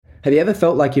Have you ever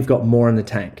felt like you've got more in the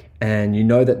tank and you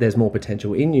know that there's more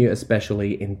potential in you,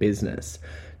 especially in business?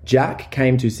 Jack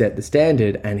came to set the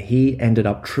standard and he ended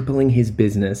up tripling his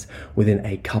business within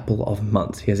a couple of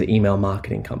months. He has an email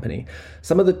marketing company.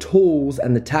 Some of the tools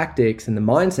and the tactics and the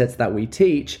mindsets that we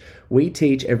teach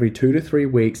every 2 to 3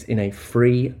 weeks in a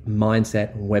free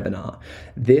mindset webinar.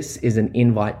 This is an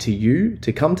invite to you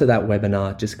to come to that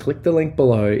webinar. Just click the link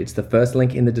below. It's the first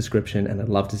link in the description and I'd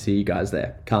love to see you guys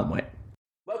there. Can't wait.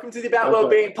 Welcome to the About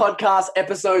Wellbeing Podcast,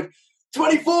 episode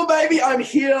 24, baby. I'm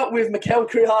here with Mikkel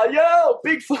Kruhar. Yo,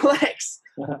 big flex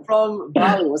from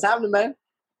Bali. What's happening, man?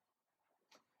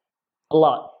 A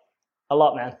lot,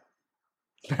 man.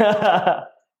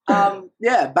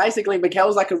 Basically,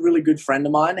 Mikkel's like a really good friend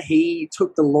of mine. He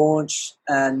took the launch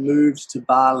and moved to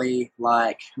Bali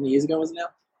like, how many years ago was it now?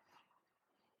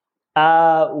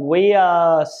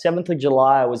 7th of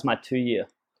July was my 2 year.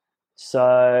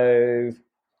 So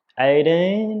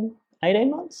 18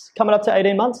 months? Coming up to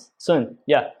 18 months soon.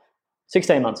 Yeah,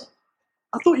 16 months.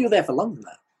 I thought you were there for longer than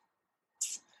that.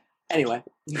 Anyway.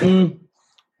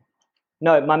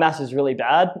 No, my maths is really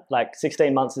bad. Like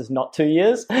 16 months is not 2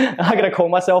 years. I'm going to call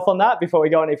myself on that before we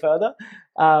go any further.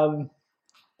 And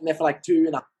there for like 2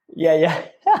 and a... Yeah.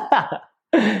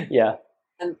 Yeah.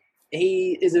 And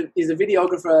he is a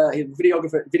videographer,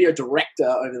 video director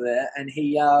over there. And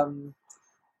he...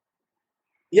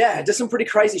 does some pretty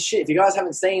crazy shit. If you guys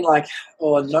haven't seen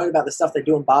or known about the stuff they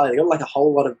do in Bali, they got like a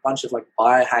whole bunch of like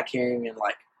biohacking and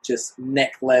like just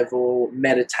neck level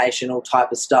meditational type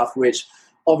of stuff, which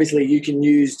obviously you can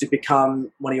use to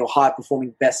become one of your high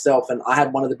performing best self. And I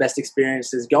had one of the best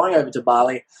experiences going over to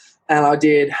Bali, and I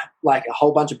did like a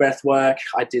whole bunch of breath work.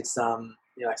 I did some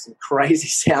crazy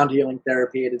sound healing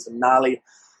therapy. I did some gnarly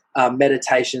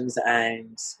meditations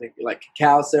and like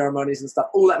cacao ceremonies and stuff.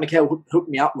 All that Mikkel hooked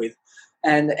me up with.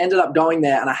 And ended up going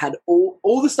there, and I had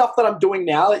all the stuff that I'm doing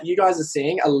now that you guys are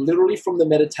seeing are literally from the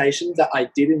meditations that I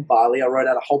did in Bali. I wrote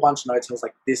out a whole bunch of notes, and I was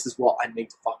like, this is what I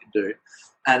need to fucking do.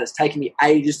 And it's taken me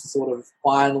ages to sort of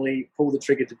finally pull the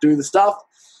trigger to do the stuff.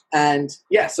 And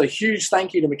yeah, so huge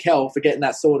thank you to Mikkel for getting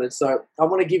that sorted. So I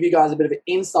want to give you guys a bit of an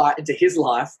insight into his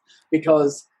life,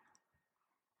 because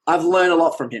I've learned a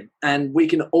lot from him, and we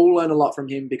can all learn a lot from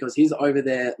him because he's over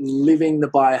there living the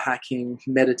biohacking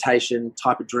meditation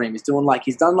type of dream. He's done like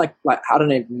I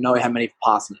don't even know how many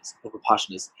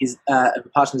Vipassanas. His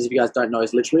Vipassanas, if you guys don't know,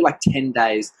 is literally like 10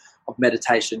 days of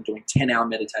meditation, doing 10-hour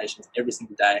meditations every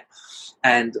single day.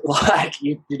 And like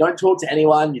you don't talk to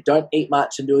anyone, you don't eat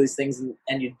much and do all these things,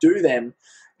 and you do them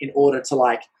in order to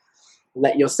like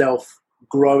let yourself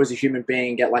grow as a human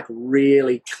being, get like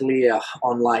really clear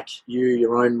on like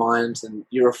your own mind, and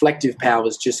your reflective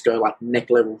powers just go like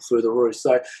neck level through the roof.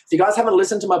 So if you guys haven't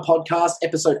listened to my podcast,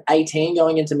 episode 18,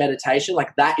 going into meditation,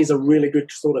 like that is a really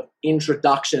good sort of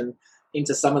introduction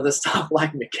into some of the stuff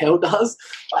like Mikkel does.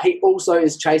 But he also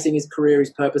is chasing his career,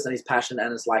 his purpose, and his passion,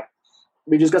 and it's like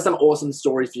we've just got some awesome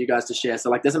stories for you guys to share.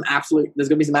 So like there's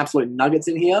gonna be some absolute nuggets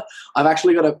in here. I've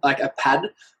actually got a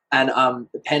pad and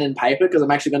pen and paper, because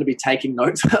I'm actually going to be taking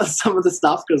notes of some of the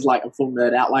stuff, because like I'm full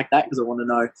nerd out like that, because I want to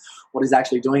know what he's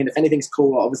actually doing. And if anything's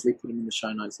cool, I'll obviously put him in the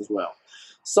show notes as well.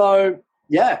 So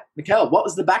yeah, Mikkel, what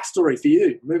was the backstory for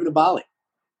you moving to Bali?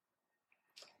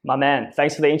 My man,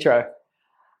 thanks for the intro.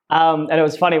 And it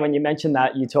was funny when you mentioned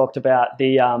that you talked about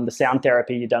the sound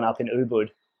therapy you done up in Ubud,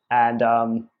 and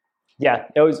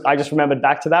I just remembered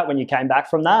back to that when you came back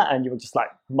from that, and you were just like,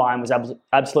 mine was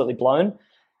absolutely blown.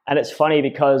 And it's funny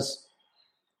because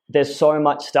there's so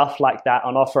much stuff like that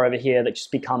on offer over here that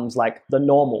just becomes like the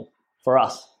normal for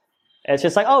us. It's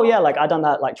just like, oh yeah, like I done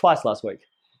that like twice last week,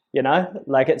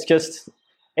 like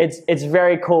it's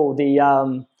very cool.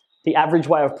 The average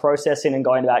way of processing and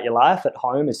going about your life at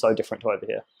home is so different to over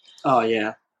here. Oh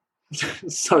yeah.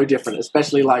 So different,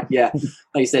 especially like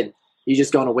you said, you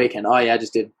just go on a weekend. Oh yeah, I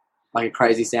just did like a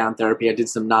crazy sound therapy. I did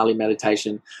some gnarly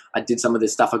meditation. I did some of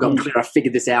this stuff. I got clear. I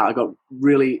figured this out. I got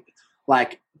really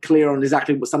like clear on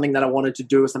exactly something that I wanted to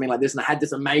do or something like this. And I had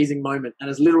this amazing moment. And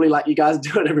it's literally like you guys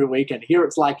do it every weekend. Here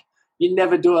it's like you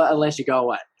never do it unless you go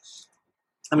away.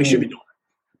 And we should be doing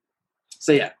it.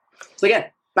 So yeah. So again,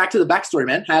 back to the backstory,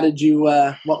 man. How did you,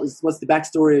 what's the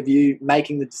backstory of you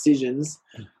making the decisions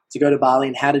to go to Bali,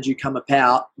 and how did you come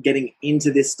about getting into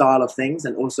this style of things,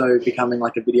 and also becoming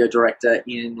like a video director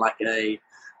in like an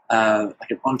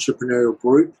entrepreneurial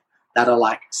group that are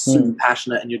like super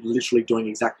passionate, and you're literally doing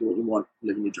exactly what you want,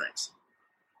 living your dreams?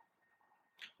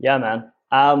 Yeah, man.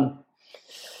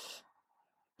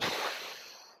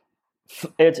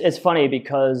 It's funny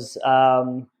because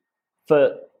I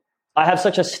have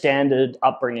such a standard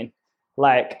upbringing.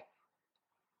 Like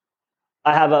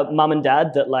I have a mum and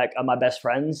dad that like are my best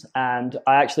friends, and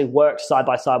I actually worked side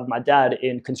by side with my dad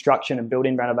in construction and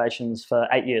building renovations for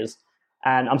 8 years.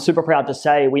 And I'm super proud to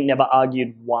say we never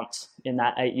argued once in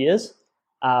that 8 years.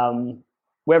 We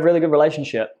have a really good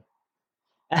relationship.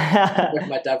 With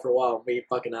my dad for a while, we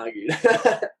fucking argued.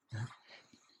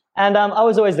 And I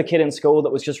was always the kid in school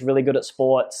that was just really good at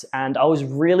sports, and I was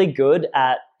really good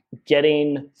at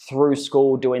getting through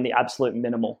school doing the absolute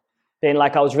minimal. Being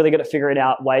like, I was really good at figuring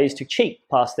out ways to cheat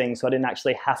past things so I didn't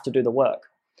actually have to do the work.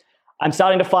 I'm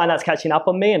starting to find that's catching up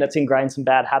on me, and it's ingrained some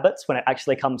bad habits when it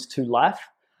actually comes to life.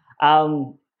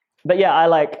 But yeah,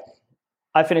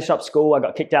 I finished up school. I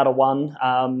got kicked out of one.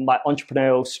 My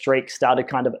entrepreneurial streak started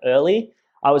kind of early.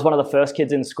 I was one of the first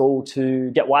kids in school to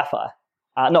get Wi-Fi.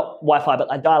 Not Wi-Fi, but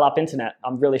a dial-up internet.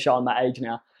 I'm really showing my age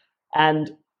now.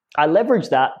 And I leveraged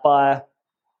that by,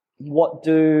 what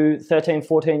do 13,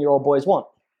 14-year-old boys want?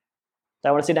 They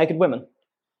want to see naked women.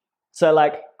 So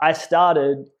like I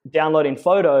started downloading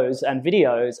photos and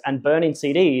videos and burning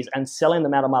CDs and selling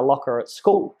them out of my locker at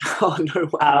school. Oh, no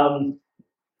way.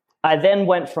 I then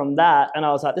went from that and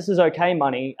I was like, this is okay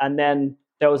money. And then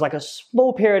there was like a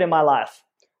small period in my life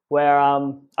where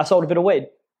I sold a bit of weed.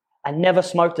 I never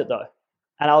smoked it though.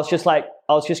 And I was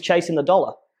just chasing the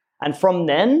dollar. And from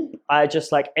then, I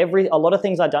just like a lot of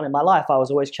things I'd done in my life, I was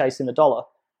always chasing the dollar.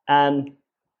 And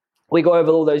we go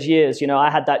over all those years. You know, I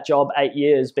had that job 8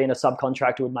 years being a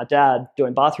subcontractor with my dad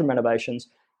doing bathroom renovations.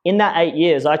 In that 8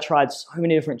 years, I tried so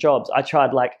many different jobs. I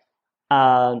tried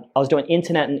I was doing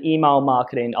internet and email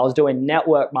marketing. I was doing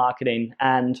network marketing.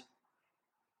 And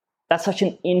that's such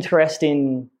an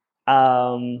interesting,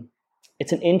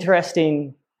 it's an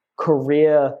interesting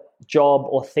career job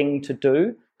or thing to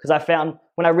do. Because I found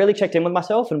when I really checked in with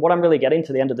myself, and what I'm really getting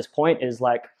to the end of this point is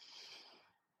like,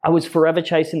 I was forever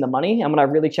chasing the money. And when I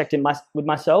really checked in with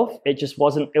myself, I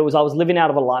was living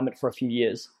out of alignment for a few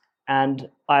years. And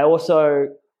I also,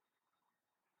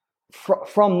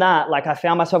 from that, like I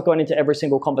found myself going into every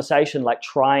single conversation, like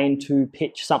trying to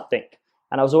pitch something.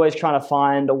 And I was always trying to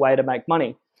find a way to make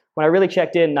money. When I really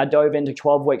checked in, I dove into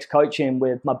 12 weeks coaching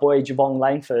with my boy, Javon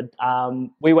Langford.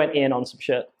 We went in on some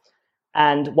shit.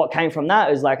 And what came from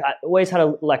that is like, I always had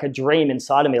a dream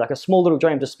inside of me, like a small little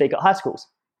dream to speak at high schools.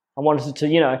 I wanted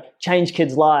to, change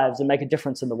kids' lives and make a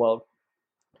difference in the world.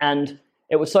 And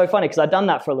it was so funny because I'd done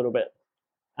that for a little bit.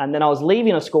 And then I was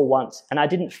leaving a school once and I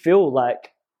didn't feel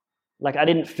like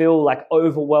an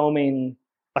overwhelming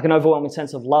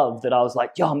sense of love that I was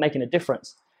like, yo, I'm making a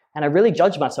difference. And I really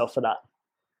judged myself for that.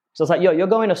 So I was like, yo, you're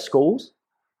going to schools,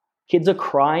 kids are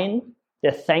crying,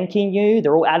 they're thanking you,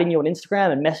 they're all adding you on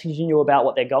Instagram and messaging you about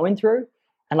what they're going through.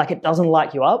 And like, it doesn't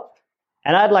light you up.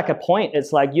 And I had like a point,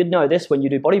 it's like, you'd know this when you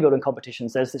do bodybuilding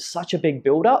competitions, there's such a big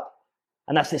build up.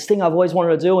 And that's this thing I've always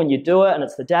wanted to do, and you do it and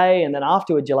it's the day. And then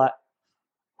afterwards you're like,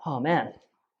 oh man,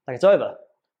 like it's over.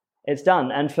 It's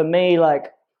done. And for me,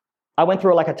 like I went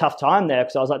through like a tough time there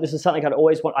because I was like, this is something I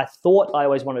thought I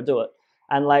always want to do it.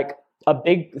 And like a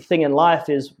big thing in life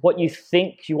is what you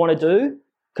think you want to do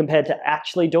compared to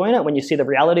actually doing it when you see the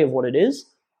reality of what it is.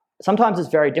 Sometimes it's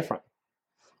very different.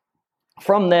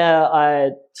 From there,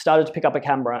 I started to pick up a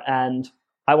camera and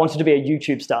I wanted to be a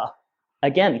YouTube star.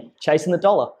 Again, chasing the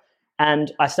dollar.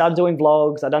 And I started doing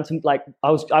vlogs. I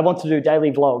wanted to do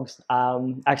daily vlogs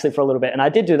actually for a little bit. And I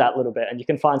did do that a little bit. And you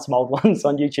can find some old ones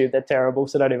on YouTube. They're terrible,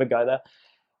 so don't even go there.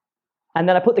 And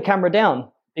then I put the camera down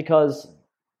because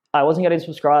I wasn't getting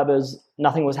subscribers.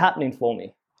 Nothing was happening for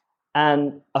me.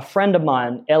 And a friend of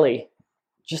mine, Ellie,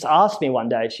 just asked me one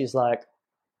day, she's like,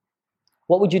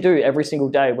 what would you do every single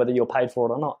day, whether you're paid for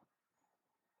it or not?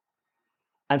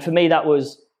 And for me, that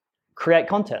was create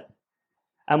content.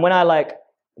 And when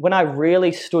I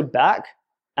really stood back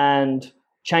and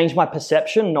changed my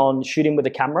perception on shooting with a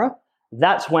camera,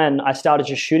 that's when I started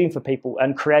just shooting for people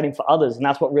and creating for others. And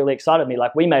that's what really excited me.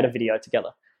 Like we made a video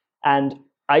together and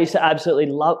I used to absolutely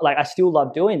I still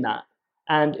love doing that.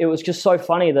 And it was just so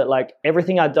funny that like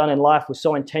everything I'd done in life was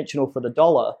so intentional for the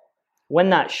dollar. When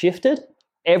that shifted,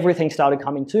 everything started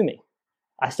coming to me.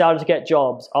 I started to get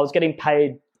jobs. I was getting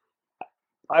paid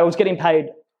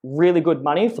really good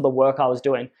money for the work I was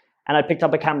doing. And I picked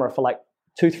up a camera for like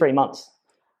 2-3 months.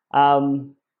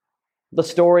 The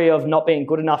story of not being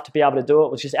good enough to be able to do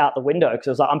it was just out the window because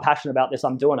I was like, I'm passionate about this,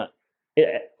 I'm doing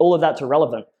it. All of that's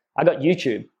irrelevant. I got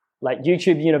YouTube, like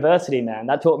YouTube University, man.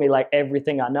 That taught me like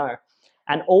everything I know.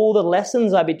 And all the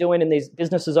lessons I'd be doing in these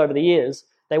businesses over the years,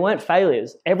 they weren't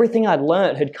failures. Everything I'd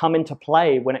learned had come into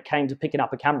play when it came to picking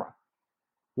up a camera.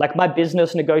 Like my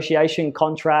business negotiation,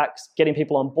 contracts, getting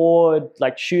people on board,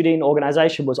 like shooting,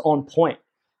 organization was on point.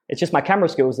 It's just my camera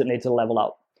skills that need to level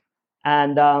up.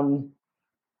 And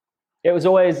it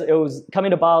was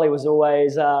coming to Bali was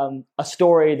always a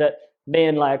story that me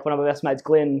and like one of my best mates,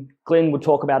 Glenn would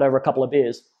talk about over a couple of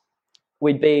beers.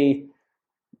 We'd be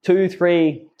 2,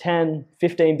 3, 10,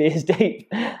 15 beers deep,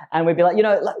 and we'd be like,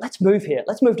 let's move here.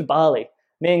 Let's move to Bali.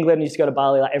 Me and Glenn used to go to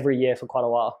Bali like every year for quite a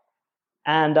while.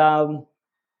 And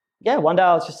one day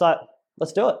I was just like,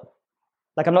 let's do it.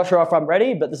 Like, I'm not sure if I'm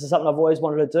ready, but this is something I've always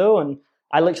wanted to do. And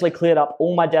I literally cleared up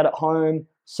all my debt at home,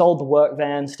 sold the work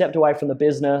van, stepped away from the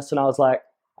business, and I was like,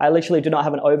 I literally do not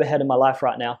have an overhead in my life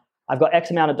right now. I've got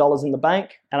X amount of dollars in the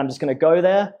bank, and I'm just going to go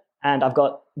there, and I've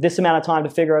got this amount of time to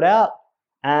figure it out.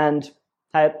 And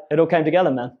hey, it all came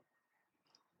together, man.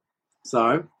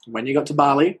 So when you got to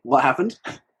Bali, what happened?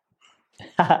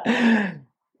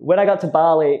 When I got to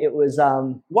Bali, it was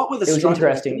what were the struggles?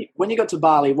 Interesting. When you got to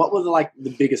Bali, what were the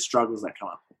biggest struggles that come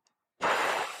up?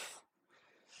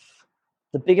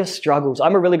 The biggest struggles.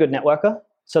 I'm a really good networker.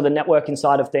 So the networking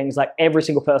side of things, like every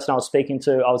single person I was speaking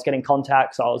to, I was getting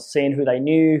contacts. I was seeing who they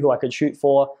knew, who I could shoot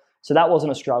for. So that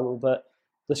wasn't a struggle. But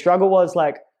the struggle was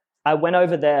like, I went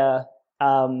over there.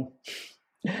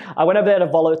 I went over there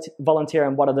to volunteer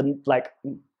in one of the like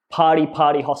party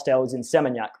hostels in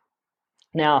Seminyak.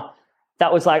 Now,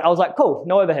 that was like, I was like, cool,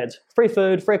 no overheads, free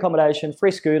food, free accommodation,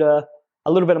 free scooter,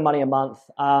 a little bit of money a month,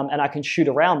 and I can shoot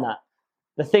around that.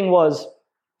 The thing was,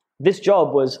 this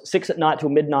job was 6 at night till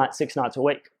midnight, 6 nights a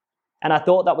week. And I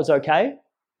thought that was okay.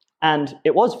 And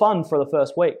it was fun for the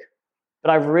first week.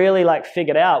 But I really like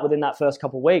figured out within that first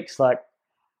couple of weeks, like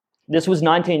this was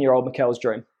 19-year-old Mikkel's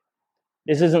dream.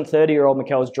 This isn't 30-year-old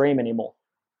Mikkel's dream anymore.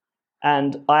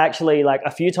 And I actually, like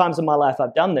a few times in my life,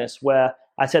 I've done this where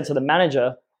I said to the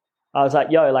manager, I was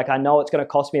like, yo, like I know it's going to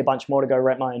cost me a bunch more to go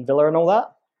rent my own villa and all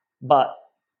that. But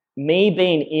me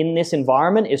being in this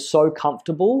environment is so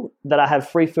comfortable that I have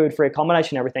free food, free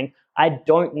accommodation, everything. I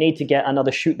don't need to get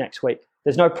another shoot next week.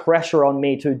 There's no pressure on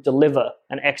me to deliver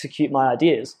and execute my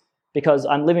ideas because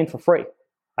I'm living for free.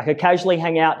 I could casually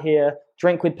hang out here,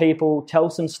 drink with people, tell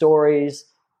some stories,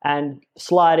 and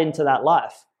slide into that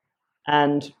life.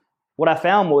 And what I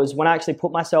found was when I actually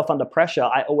put myself under pressure,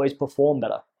 I always perform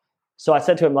better. So I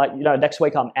said to him, like, next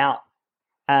week I'm out.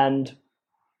 And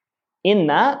in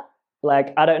that,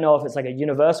 like, I don't know if it's like a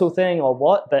universal thing or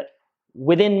what, but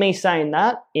within me saying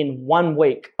that, in 1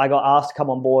 week, I got asked to come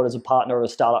on board as a partner of a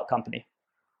startup company.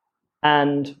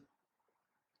 And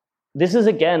this is,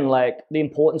 again, like the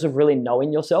importance of really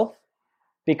knowing yourself,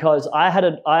 because I had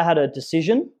a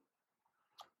decision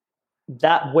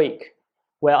that week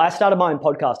where I started my own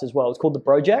podcast as well. It's called The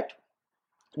Project.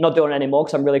 I'm not doing it anymore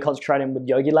because I'm really concentrating with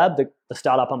Yogi Lab, the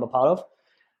startup I'm a part of.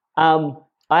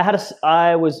 I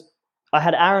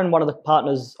had Aaron, one of the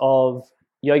partners of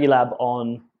Yogi Lab,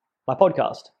 on my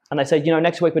podcast. And they said,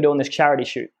 next week we're doing this charity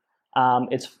shoot.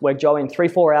 We're going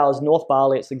 3-4 hours North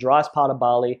Bali. It's the driest part of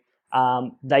Bali.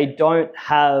 They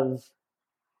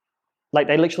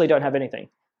literally don't have anything.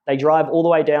 They drive all the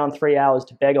way down 3 hours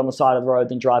to beg on the side of the road,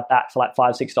 then drive back for like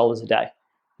 $5-6 a day.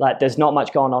 Like there's not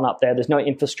much going on up there. There's no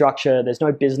infrastructure. There's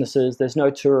no businesses. There's no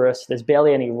tourists. There's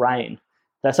barely any rain.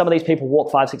 Some of these people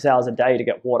walk 5-6 hours a day to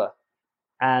get water.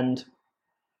 And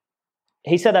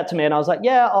he said that to me and I was like,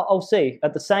 yeah, I'll see.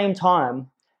 At the same time,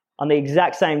 on the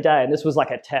exact same day, and this was like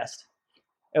a test,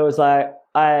 it was like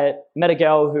I met a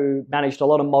girl who managed a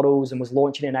lot of models and was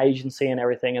launching an agency and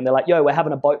everything. And they're like, yo, we're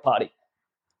having a boat party.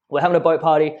 We're having a boat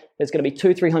party. There's going to be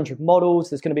 200-300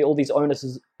 models. There's going to be all these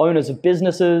owners of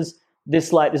businesses. This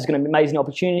is going to be an amazing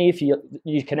opportunity if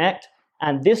you connect.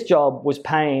 And this job was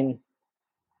paying,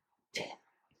 it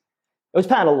was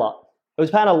paying a lot. It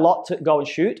was paying a lot to go and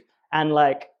shoot. And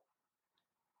like,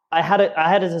 I had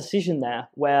a decision there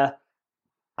where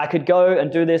I could go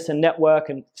and do this and network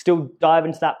and still dive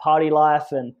into that party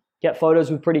life and get photos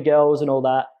with pretty girls and all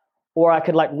that. Or I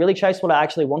could like really chase what I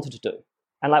actually wanted to do.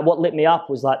 And like what lit me up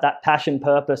was like that passion,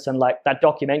 purpose, and like that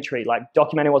documentary, like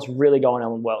documenting what's really going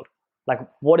on in the world. Like,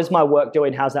 what is my work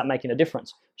doing? How's that making a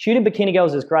difference? Shooting bikini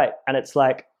girls is great. And it's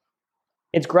like,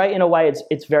 it's great in a way.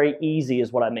 It's very easy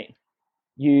is what I mean.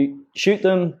 You shoot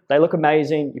them, they look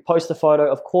amazing. You post the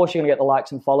photo. Of course, you're going to get the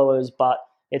likes and followers, but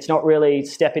it's not really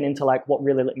stepping into like what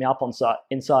really lit me up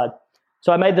inside.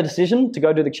 So I made the decision to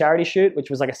go do the charity shoot, which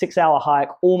was like a 6-hour hike.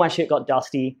 All my shit got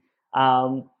dusty.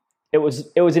 It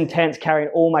was intense carrying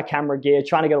all my camera gear,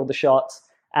 trying to get all the shots,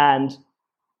 and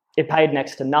it paid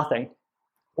next to nothing.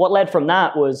 What led from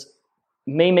that was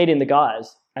me meeting the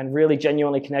guys and really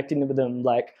genuinely connecting with them.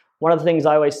 Like one of the things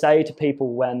I always say to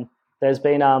people when there's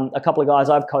been a couple of guys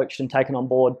I've coached and taken on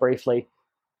board briefly,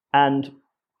 and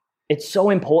it's so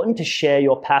important to share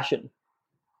your passion.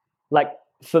 Like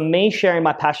for me, sharing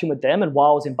my passion with them and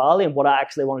while I was in Bali and what I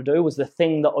actually want to do was the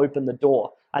thing that opened the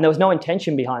door. And there was no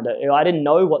intention behind it. I didn't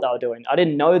know what they were doing. I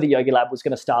didn't know the Yogi Lab was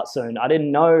going to start soon. I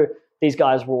didn't know these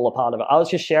guys were all a part of it. I was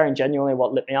just sharing genuinely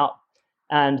what lit me up.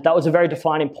 And that was a very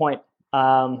defining point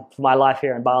for my life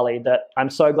here in Bali, that I'm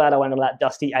so glad I went on that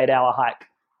dusty 8-hour hike.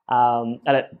 And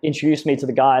it introduced me to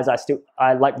the guys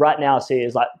I like right now see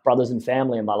as like brothers and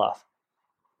family in my life.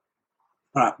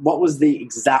 All right. What was the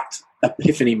exact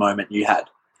epiphany moment you had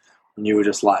when you were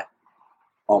just like,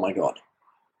 oh my God?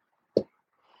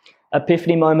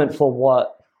 Epiphany moment for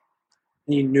what?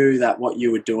 You knew that what you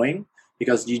were doing,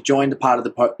 because you joined a part of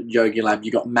the Yogi Lab,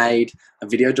 you got made a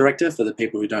video director, for the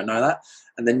people who don't know that,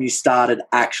 and then you started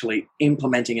actually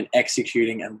implementing and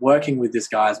executing and working with these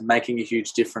guys, making a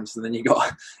huge difference, and then you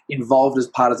got involved as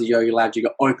part of the Yogi Lab. You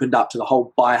got opened up to the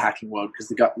whole biohacking world, because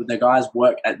the guys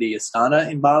work at the Astana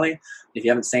in Bali. If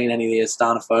you haven't seen any of the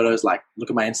Astana photos, like look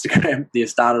at my Instagram. The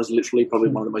Astana is literally probably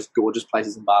one of the most gorgeous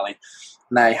places in Bali,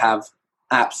 and they have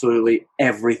absolutely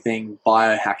everything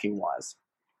biohacking wise.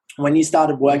 When you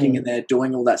started working in there,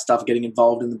 doing all that stuff, getting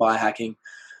involved in the biohacking,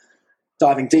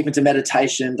 diving deep into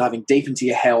meditation, diving deep into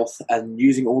your health, and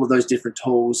using all of those different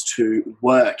tools to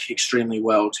work extremely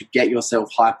well, to get yourself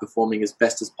high performing as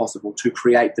best as possible, to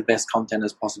create the best content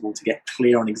as possible, to get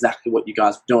clear on exactly what you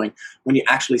guys were doing. When you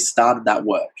actually started that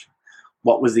work,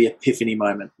 what was the epiphany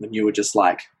moment when you were just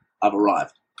like, I've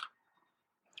arrived?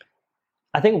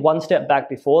 I think one step back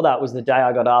before that was the day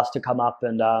I got asked to come up,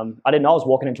 and I didn't know I was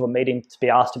walking into a meeting to be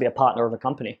asked to be a partner of a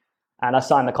company. And I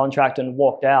signed the contract and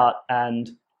walked out. And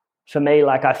for me,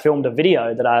 like, I filmed a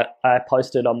video that I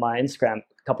posted on my Instagram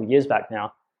a couple of years back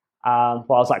now, where I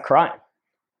was like crying.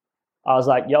 I was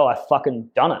like, yo, I fucking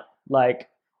done it. Like,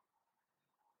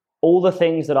 all the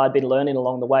things that I'd been learning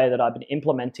along the way that I've been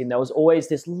implementing, there was always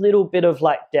this little bit of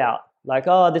like doubt, like,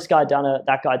 oh, this guy done it,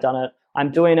 that guy done it. I'm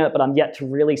doing it, but I'm yet to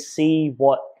really see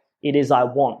what it is I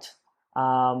want,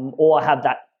 or have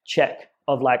that check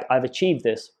of like, I've achieved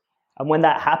this. And when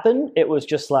that happened, it was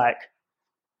just like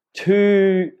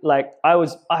I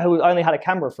only had a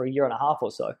camera for a year and a half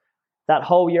or so. That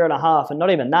whole year and a half, and not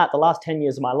even that, the last 10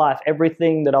 years of my life,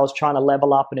 everything that I was trying to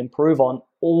level up and improve on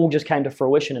all just came to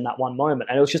fruition in that one moment.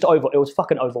 And it was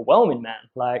fucking overwhelming, man.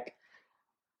 Like,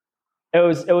 it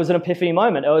was an epiphany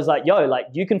moment. It was like, yo, like,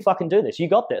 you can fucking do this. You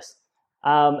got this.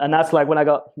 And that's like when I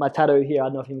got my tattoo here. I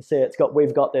don't know if you can see it. It's got,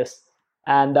 we've got this.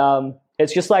 And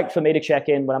it's just like for me to check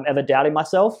in when I'm ever doubting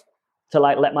myself, to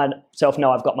like let myself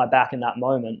know I've got my back in that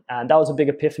moment. And that was a big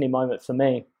epiphany moment for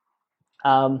me.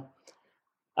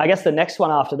 I guess the next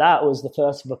one after that was the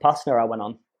first Vipassana I went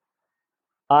on.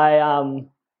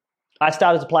 I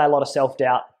started to play a lot of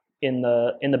self-doubt in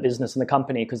the business and the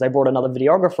company, because they brought another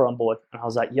videographer on board. And I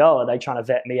was like, yo, are they trying to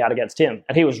vet me out against him?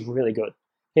 And he was really good.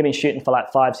 He'd been shooting for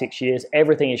like 5-6 years.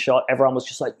 Everything he shot, everyone was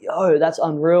just like, yo, that's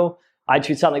unreal. I'd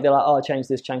shoot something, they're like, oh, change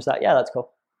this, change that. Yeah, that's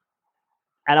cool.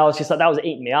 And I was just like, that was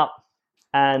eating me up.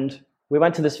 And we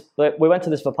went to this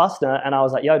Vipassana, and I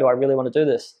was like, yo, do I really want to do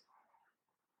this?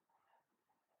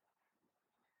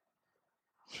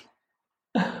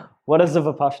 What is a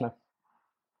Vipassana?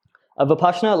 A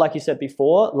Vipassana, like you said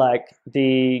before, like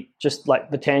the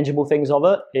tangible things of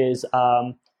it is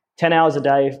 10 hours a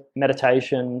day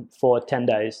meditation for 10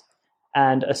 days.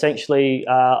 And essentially,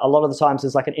 a lot of the times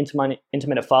there's like an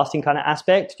intermittent fasting kind of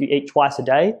aspect. You eat twice a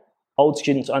day. Old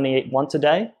students only eat once a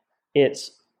day.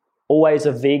 It's always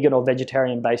a vegan or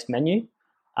vegetarian-based menu.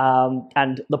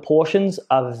 And the portions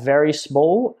are very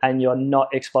small, and you're not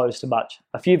exposed to much.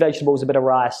 A few vegetables, a bit of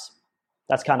rice,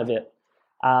 that's kind of it.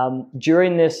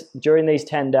 During these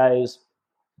 10 days,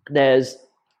 there's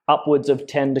upwards of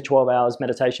 10 to 12 hours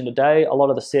meditation a day. A lot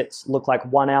of the sits look like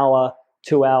 1 hour,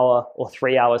 2 hour, or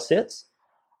 3 hour sits.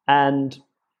 And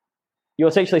you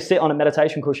essentially sit on a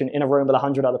meditation cushion in a room with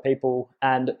 100 other people,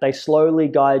 and they slowly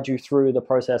guide you through the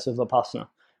process of Vipassana.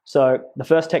 So the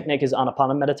first technique is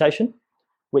Anapana meditation,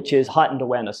 which is heightened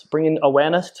awareness. Bringing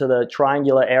awareness to the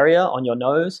triangular area on your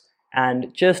nose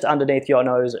and just underneath your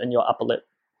nose and your upper lip.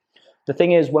 The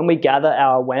thing is, when we gather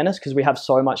our awareness, because we have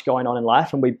so much going on in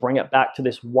life, and we bring it back to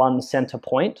this one center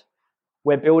point,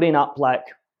 we're building up like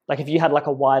if you had like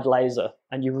a wide laser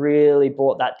and you really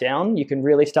brought that down, you can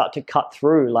really start to cut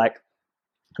through like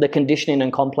the conditioning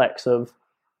and complex of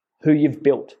who you've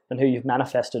built and who you've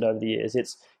manifested over the years.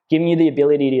 It's giving you the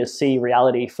ability to see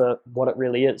reality for what it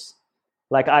really is.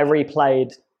 Like, I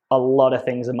replayed a lot of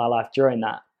things in my life during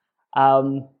that.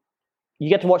 You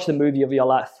get to watch the movie of your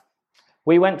life.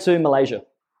 We went to Malaysia.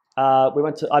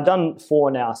 I've done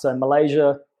 4 now. So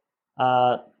Malaysia,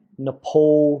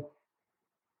 Nepal,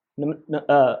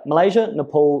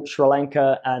 Sri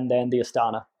Lanka, and then the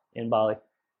Astana in Bali.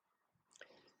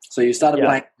 So you started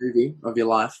playing a movie of your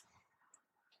life.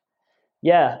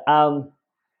 Yeah.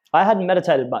 I hadn't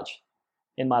meditated much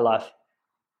in my life.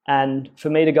 And for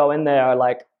me to go in there,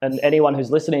 like, and anyone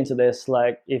who's listening to this,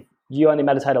 like, if you only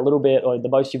meditate a little bit, or the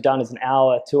most you've done is an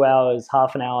hour, 2 hours,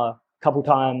 half an hour, a couple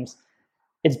times,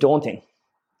 it's daunting.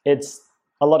 It's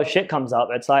a lot of shit comes up.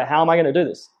 It's like, how am I going to do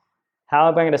this? How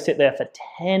am I going to sit there for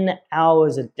 10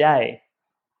 hours a day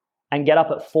and get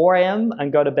up at 4 a.m.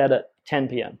 and go to bed at 10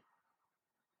 p.m.?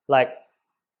 Like,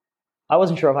 I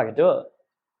wasn't sure if I could do it.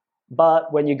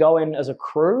 But when you go in as a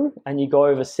crew and you go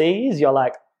overseas, you're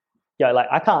like, yo, like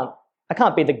I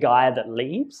can't be the guy that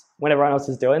leaves when everyone else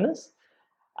is doing this.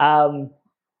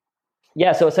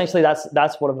 Yeah, so essentially that's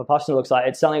what a Vipassana looks like.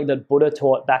 It's something that Buddha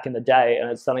taught back in the day,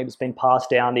 and it's something that's been passed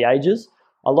down the ages.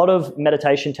 A lot of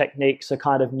meditation techniques are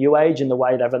kind of new age in the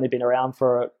way they've only been around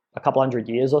for a couple hundred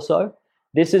years or so.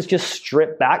 This is just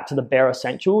stripped back to the bare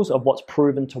essentials of what's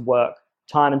proven to work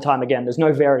time and time again. There's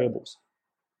no variables.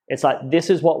 It's like, this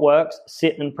is what works,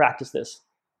 sit and practice this.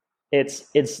 It's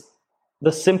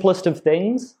the simplest of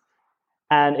things,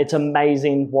 and it's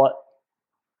amazing what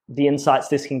the insights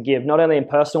this can give, not only in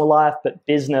personal life, but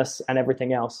business and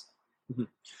everything else. Mm-hmm.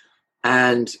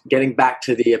 And getting back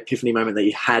to the epiphany moment that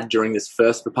you had during this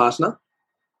first Vipassana?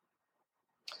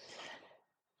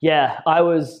 Yeah, I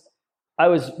was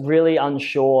really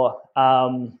unsure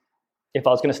if I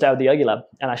was going to stay with the Yogi Lab.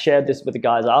 And I shared this with the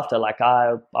guys after, like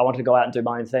I wanted to go out and do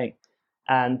my own thing.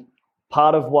 And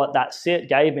part of what that sit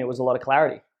gave me was a lot of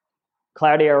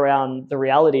clarity around the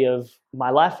reality of my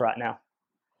life right now.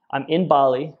 I'm in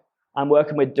Bali. I'm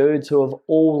working with dudes who have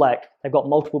all they've got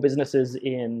multiple businesses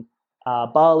in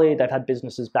Bali. They've had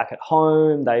businesses back at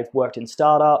home. They've worked in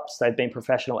startups. They've been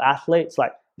professional athletes.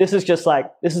 This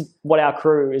is what our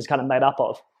crew is kind of made up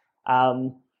of.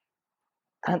 And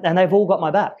they've all got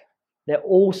my back. They're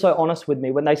all so honest with me.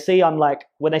 When they see I'm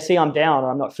down or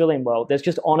I'm not feeling well, there's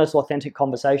just honest, authentic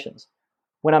conversations.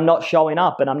 When I'm not showing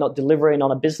up and I'm not delivering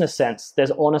on a business sense,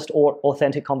 there's honest or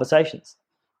authentic conversations.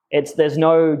 There's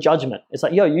no judgment. It's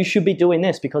like, yo, you should be doing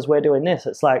this because we're doing this.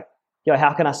 It's like, yo,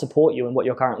 how can I support you in what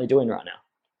you're currently doing right now?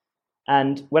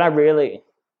 And when I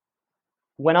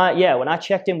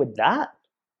checked in with that,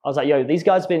 I was like, yo, these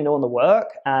guys have been doing the work,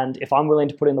 and if I'm willing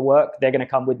to put in the work, they're going to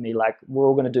come with me. Like, we're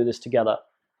all going to do this together.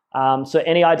 So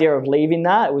any idea of leaving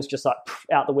that, it was just like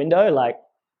out the window. Like,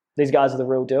 these guys are the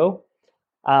real deal.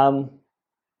 I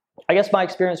guess my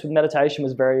experience with meditation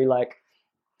was very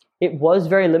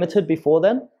limited before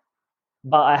then,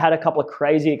 but I had a couple of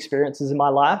crazy experiences in my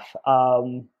life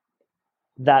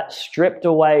that stripped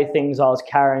away things I was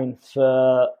carrying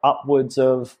for upwards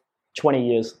of 20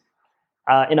 years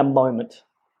in a moment.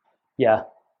 Yeah.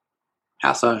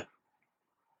 How so?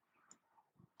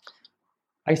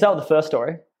 I can start with the first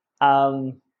story.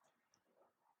 When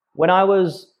I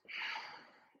was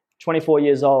 24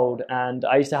 years old, and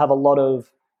I used to have a lot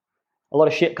of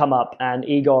shit come up and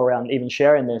ego around even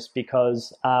sharing this,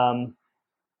 because I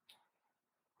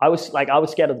was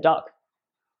scared of the dark.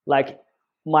 Like,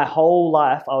 my whole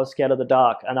life I was scared of the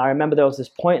dark. And I remember there was this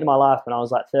point in my life when I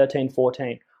was like 13,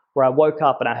 14, where I woke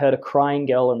up and I heard a crying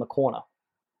girl in the corner.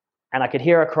 And I could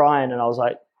hear her crying, and I was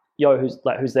like, yo,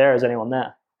 who's there? Is anyone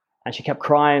there? And she kept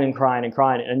crying and crying and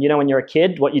crying. And you know, when you're a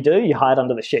kid, what you do, you hide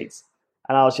under the sheets.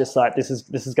 And I was just like, this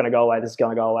is going to go away. This is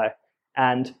going to go away.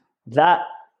 And that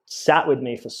sat with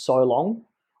me for so long.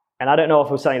 And I don't know if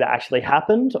it was something that actually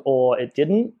happened or it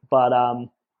didn't, but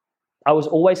I was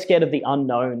always scared of the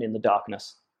unknown in the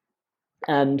darkness.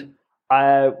 And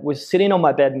I was sitting on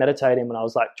my bed meditating when I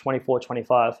was like 24,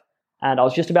 25. And I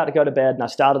was just about to go to bed, and I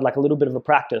started like a little bit of a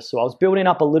practice. So I was building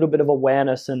up a little bit of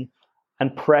awareness and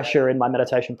pressure in my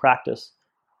meditation practice.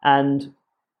 And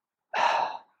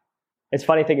it's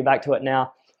funny thinking back to it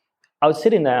now. I was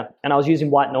sitting there and I was using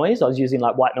white noise. I was using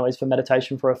like white noise for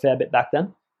meditation for a fair bit back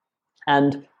then.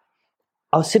 And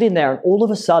I was sitting there, and all of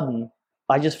a sudden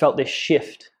I just felt this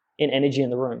shift in energy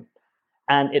in the room.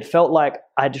 And it felt like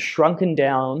I had shrunken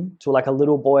down to like a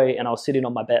little boy, and I was sitting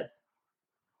on my bed.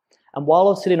 And while I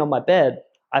was sitting on my bed,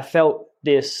 I felt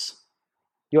this.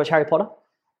 You watch Harry Potter?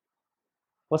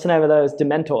 What's the name of those?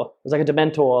 Dementor. It was like a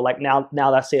Dementor. Like now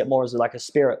I see it more as like a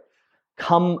spirit.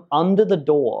 Come under the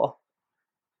door,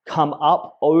 come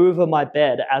up over my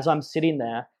bed as I'm sitting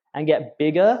there, and get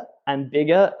bigger and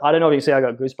bigger. I don't know if you see, I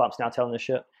got goosebumps now telling this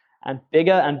shit. And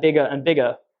bigger and bigger and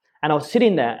bigger. And I was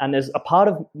sitting there, and there's a part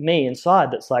of me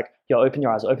inside that's like, yo, open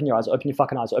your eyes, open your eyes, open your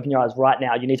fucking eyes, open your eyes right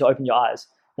now. You need to open your eyes.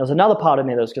 There was another part of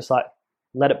me that was just like,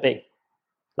 let it be.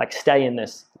 Like, stay in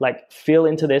this. Like, feel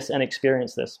into this and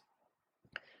experience this.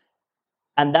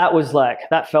 And that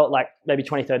felt like maybe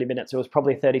 20, 30 minutes. It was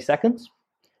probably 30 seconds.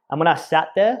 And when I sat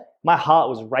there, my heart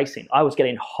was racing. I was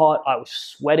getting hot. I was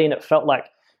sweating. It felt like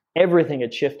everything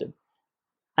had shifted.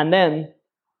 And then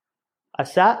I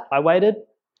sat, I waited,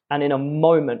 and in a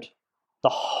moment, the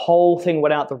whole thing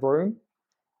went out the room.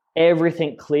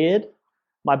 Everything cleared.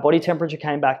 My body temperature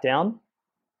came back down.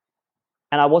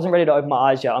 And I wasn't ready to open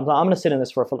my eyes yet. I'm like, I'm going to sit in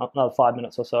this for another 5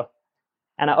 minutes or so.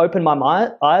 And I opened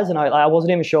my eyes, and I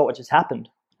wasn't even sure what just happened.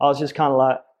 I was just kind of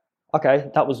like, okay,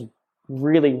 that was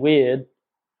really weird.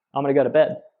 I'm going to go to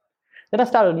bed. Then I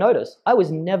started to notice I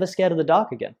was never scared of the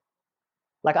dark again.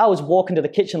 Like, I was walking to the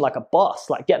kitchen like a boss,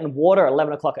 like getting water at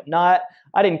 11 o'clock at night.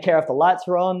 I didn't care if the lights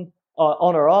were on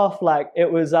or off. Like,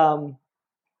 it was,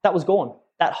 that was gone.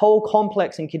 That whole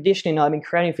complex and conditioning I've been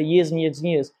creating for years and years and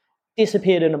years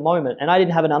disappeared in a moment. And I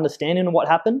didn't have an understanding of what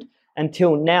happened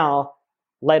until now,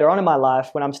 later on in my life,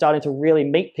 when I'm starting to really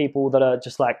meet people that are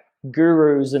just like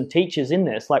gurus and teachers in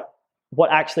this, like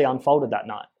what actually unfolded that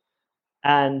night.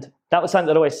 And that was something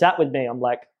that always sat with me. I'm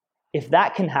like, if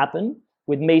that can happen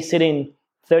with me sitting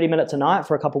 30 minutes a night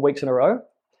for a couple of weeks in a row,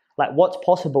 like what's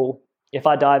possible if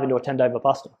I dive into a 10-day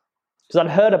Vipassana? Because I'd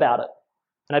heard about it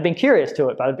and I'd been curious to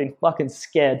it, but I'd been fucking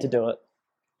scared to do it.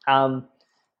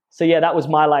 So yeah, that was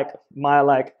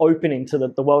my opening to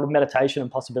the world of meditation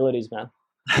and possibilities, man.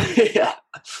 Yeah.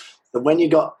 So when you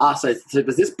got so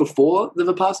was this before the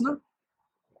Vipassana?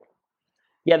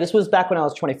 Yeah, this was back when I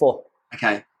was 24.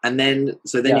 Okay. And then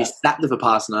you sat the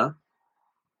Vipassana.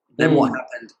 Then what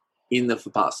happened in the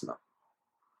Vipassana?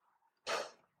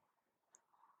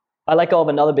 I let go of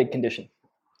another big condition.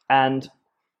 And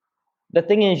the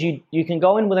thing is, you can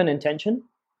go in with an intention,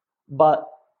 but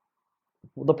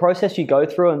the process you go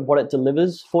through and what it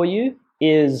delivers for you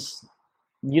is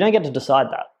you don't get to decide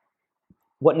that.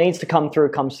 What needs to come through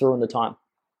comes through in the time.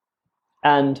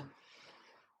 And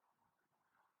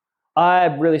I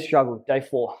really struggled day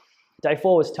 4. Day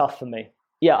 4 was tough for me.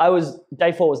 Day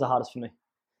 4 was the hardest for me.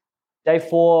 Day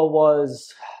 4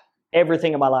 was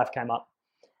everything in my life came up.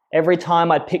 Every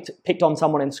time I picked on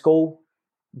someone in school,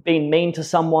 been mean to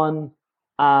someone,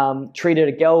 treated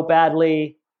a girl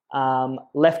badly,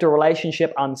 left a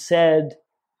relationship unsaid,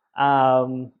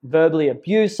 verbally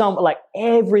abused someone, like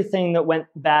everything that went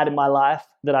bad in my life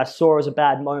that I saw as a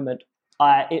bad moment,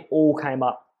 it all came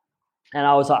up. And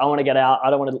I was like, I want to get out. I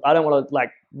don't want to,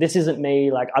 like, this isn't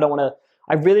me. Like, I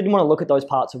really didn't want to look at those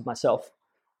parts of myself.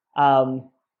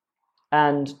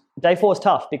 And day 4 is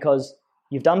tough because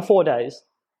you've done 4 days,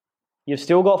 you've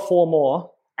still got 4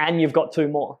 more, and you've got 2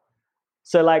 more.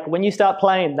 So like when you start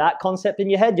playing that concept in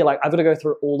your head, you're like, I've got to go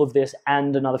through all of this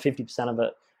and another 50% of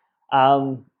it.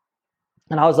 And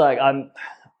I was like, I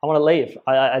want to leave.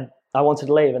 I wanted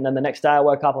to leave. And then the next day I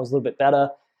woke up, I was a little bit better.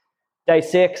 Day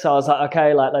 6, I was like,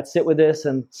 okay, like let's sit with this.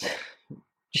 And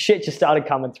shit just started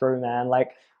coming through, man. Like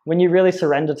when you really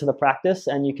surrender to the practice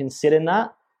and you can sit in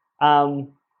that,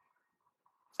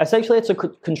 essentially it's a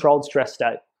controlled stress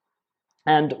state.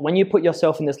 And when you put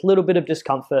yourself in this little bit of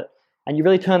discomfort and you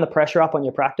really turn the pressure up on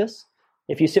your practice,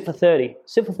 if you sit for 30,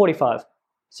 sit for 45,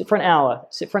 sit for an hour,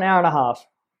 sit for an hour and a half,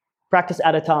 practice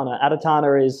Aditana.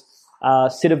 Aditana is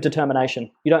sit of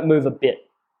determination. You don't move a bit,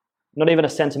 not even a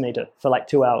centimeter for like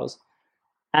 2 hours.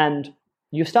 And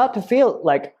you start to feel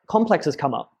like complexes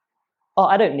come up. Oh,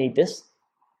 I don't need this.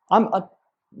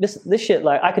 This shit,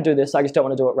 like I could do this. I just don't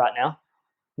want to do it right now.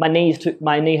 My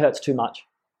knee hurts too much.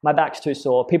 My back's too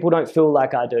sore. People don't feel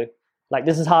like I do. Like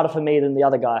this is harder for me than the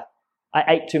other guy. I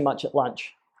ate too much at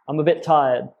lunch. I'm a bit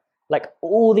tired. Like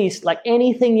all these, like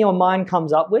anything your mind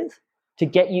comes up with to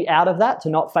get you out of that, to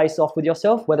not face off with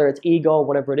yourself, whether it's ego or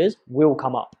whatever it is, will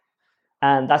come up.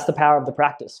 And that's the power of the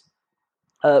practice.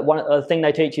 One thing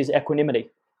they teach is equanimity.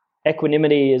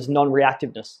 Equanimity is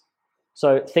non-reactiveness.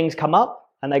 So things come up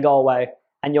and they go away,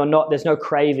 and there's no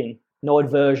craving, no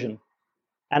aversion.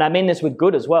 And I mean this with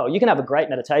good as well. You can have a great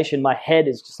meditation. My head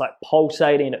is just like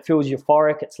pulsating. It feels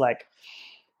euphoric. It's like,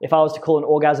 if I was to call an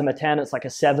orgasm a 10, it's like a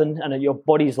 7, and your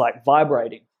body's like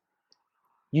vibrating.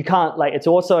 You can't, like,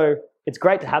 it's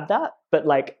great to have that, but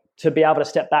like to be able to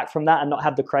step back from that and not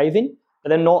have the craving, but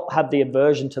then not have the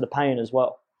aversion to the pain as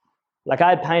well. Like I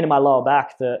had pain in my lower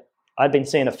back that I'd been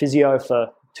seeing a physio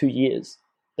for 2 years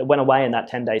that went away in that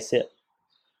 10-day sit.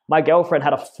 My girlfriend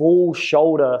had a full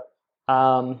shoulder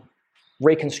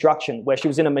reconstruction where she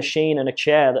was in a machine and a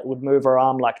chair that would move her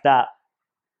arm like that.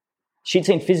 She'd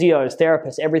seen physios,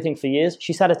 therapists, everything for years.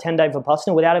 She sat a 10-day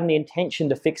Vipassana without having the intention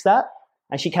to fix that.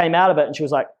 And she came out of it and she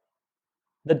was like,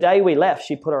 the day we left,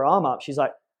 she put her arm up. She's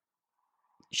like,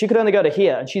 she could only go to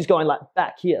here, and she's going like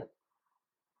back here.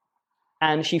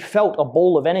 And she felt a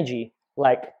ball of energy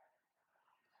like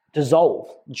dissolve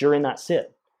during that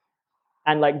sit.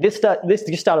 And like this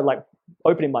just started like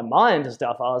opening my mind to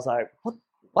stuff. I was like,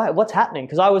 what's happening?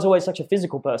 Because I was always such a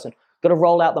physical person. Got to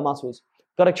roll out the muscles.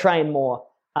 Got to train more.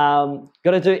 Got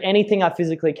to do anything I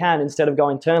physically can instead of go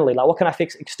internally. Like, what can I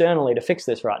fix externally to fix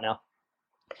this right now?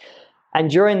 And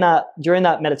during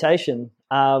that meditation,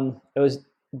 it was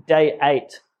day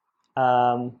 8.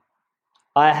 It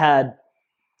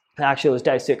was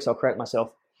day 6. I'll correct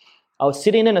myself. I was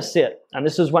sitting in a sit, and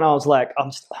this is when I was like,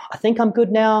 I think I'm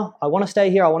good now. I want to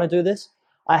stay here. I want to do this.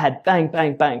 I had bang,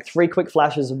 bang, bang, 3 quick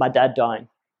flashes of my dad dying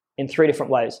in 3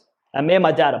 different ways. And me and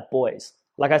my dad are boys.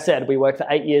 Like I said, we worked for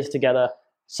 8 years together,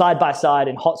 side by side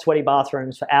in hot, sweaty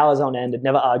bathrooms for hours on end and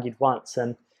never argued once.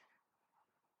 And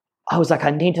I was like, I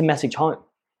need to message home.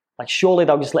 Like, surely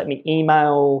they'll just let me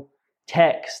email,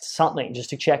 text, something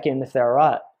just to check in if they're all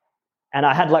right. And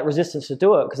I had like resistance to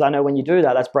do it because I know when you do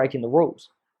that, that's breaking the rules.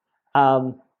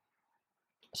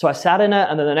 So I sat in it,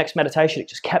 and then the next meditation, it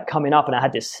just kept coming up, and I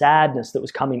had this sadness that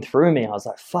was coming through me. I was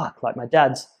like, fuck, like my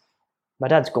dad's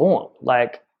gone.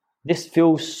 Like, this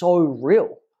feels so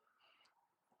real.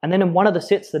 And then in one of the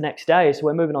sits the next day, so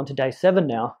we're moving on to day 7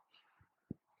 now,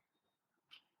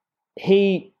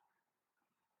 he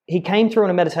came through in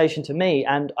a meditation to me,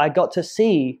 and I got to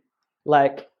see,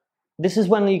 like, this is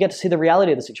when you get to see the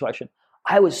reality of the situation.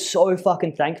 I was so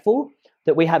fucking thankful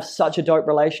that we have such a dope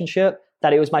relationship,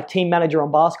 that he was my team manager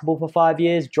on basketball for 5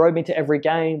 years, drove me to every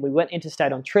game. We went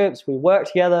interstate on trips. We worked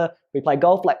together. We played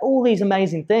golf, like all these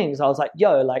amazing things. I was like,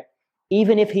 yo, like,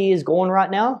 even if he is gone right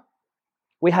now,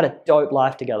 we had a dope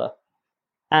life together.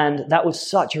 And that was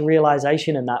such a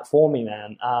realization in that for me,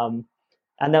 man. And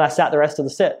then I sat the rest of the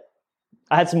sit.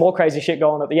 I had some more crazy shit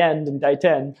going on at the end in day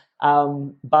 10.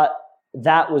 But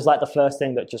that was like the first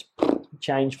thing that just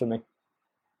changed for me.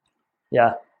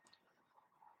 Yeah.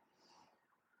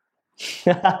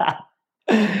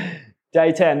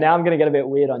 Day 10. Now I'm going to get a bit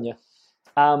weird on you.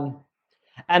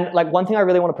 And like one thing I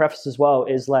really want to preface as well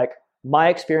is like my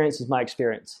experience is my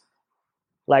experience.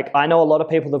 Like I know a lot of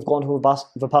people that have gone to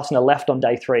Vipassana left on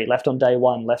day 3, left on day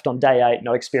 1, left on day 8,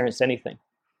 not experienced anything.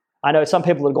 I know some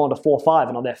people that have gone to 4, 5,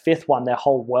 and on their 5th one, their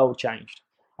whole world changed.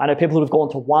 I know people that have gone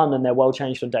to 1 and their world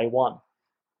changed on day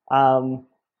 1.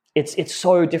 It's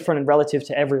so different and relative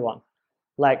to everyone.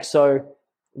 Like, so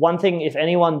one thing, if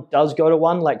anyone does go to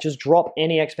 1, like just drop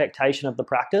any expectation of the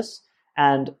practice.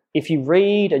 And if you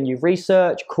read and you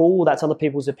research, cool, that's other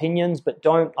people's opinions, but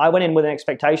don't, I went in with an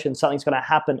expectation something's going to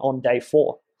happen on day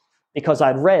 4 because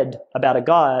I'd read about a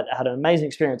guy that had an amazing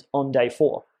experience on day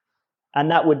 4.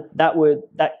 And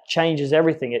that changes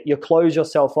everything. You close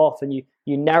yourself off and you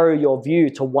narrow your view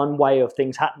to one way of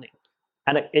things happening.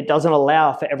 And it doesn't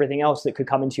allow for everything else that could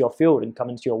come into your field and come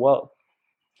into your world.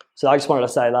 So I just wanted to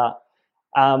say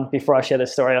that before I share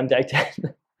this story on day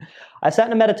 10. I sat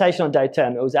in a meditation on day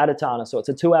 10. It was Aditana, so it's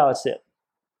a 2-hour sit.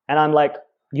 And I'm like,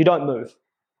 you don't move.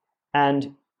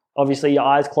 And obviously your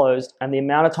eyes closed. And the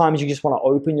amount of times you just want to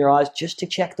open your eyes just to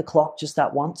check the clock just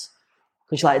that once.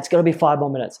 Because you're like, it's got to be 5 more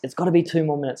minutes. It's got to be 2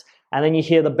 more minutes. And then you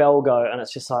hear the bell go and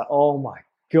it's just like, oh my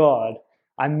God,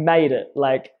 I made it.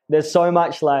 Like there's so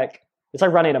much like, it's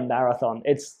like running a marathon.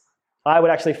 I would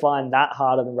actually find that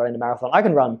harder than running a marathon. I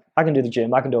can run, I can do the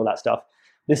gym, I can do all that stuff.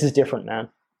 This is different, man.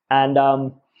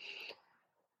 And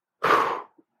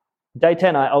day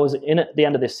 10, I was in at the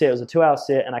end of this sit. It was a 2-hour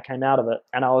sit and I came out of it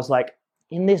and I was like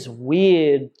in this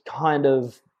weird kind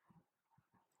of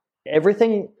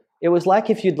everything. It was like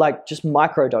if you'd like just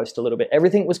microdosed a little bit.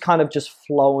 Everything was kind of just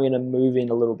flowing and moving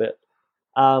a little bit.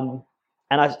 And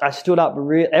I stood up,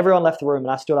 everyone left the room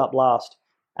and I stood up last.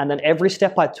 And then every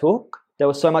step I took, there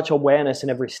was so much awareness in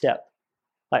every step.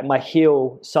 Like my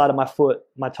heel, side of my foot,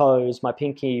 my toes, my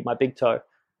pinky, my big toe.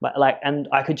 And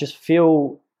I could just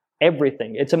feel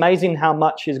everything. It's amazing how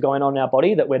much is going on in our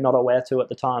body that we're not aware to at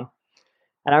the time.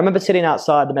 And I remember sitting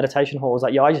outside the meditation hall. I was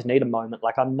like, yo, I just need a moment.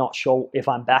 Like I'm not sure if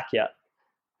I'm back yet.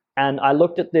 And I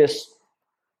looked at this,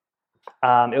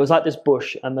 it was like this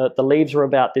bush and the leaves were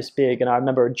about this big. And I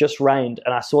remember it just rained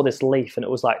and I saw this leaf and it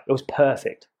was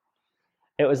perfect.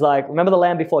 It was like, remember the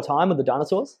Land Before Time with the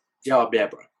dinosaurs? Yeah, bro.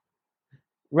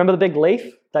 Remember the big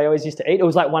leaf they always used to eat? It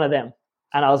was like one of them.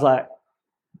 And I was like,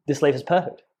 this leaf is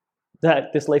perfect.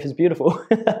 This leaf is beautiful.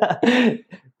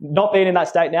 Not being in that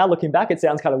state now, looking back, it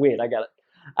sounds kind of weird. I get it.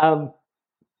 And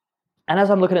as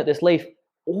I'm looking at this leaf,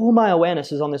 all my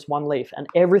awareness is on this one leaf and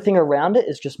everything around it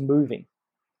is just moving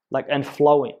and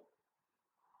flowing.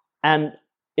 And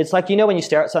it's like, when you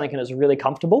stare at something and it's really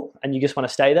comfortable and you just want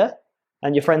to stay there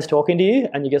and your friend's talking to you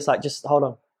and you're just like, just hold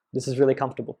on. This is really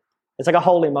comfortable. It's like a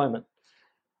holy moment.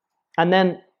 And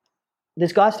then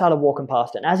this guy started walking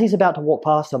past it. And as he's about to walk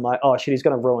past, I'm like, oh shit, he's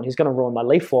going to ruin my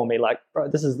leaf for me. Like, bro,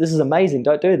 this is amazing.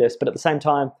 Don't do this. But at the same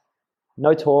time,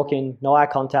 no talking, no eye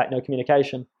contact, no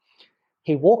communication.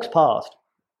 He walks past.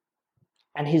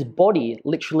 and his body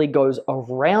literally goes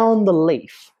around the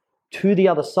leaf to the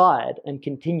other side and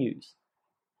continues.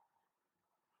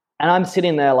 And I'm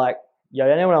sitting there like, yo,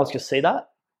 did anyone else just see that?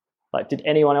 Like, did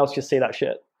anyone else just see that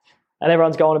shit? And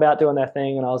everyone's going about doing their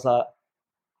thing, and I was like,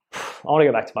 I want to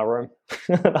go back to my room.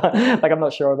 Like, I'm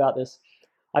not sure about this.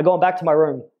 I go back to my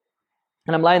room,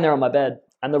 and I'm laying there on my bed,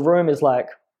 and the room is like,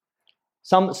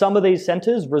 some of these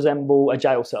centers resemble a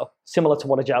jail cell, similar to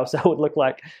what a jail cell would look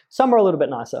like. Some are a little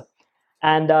bit nicer.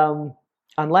 And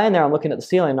I'm laying there, I'm looking at the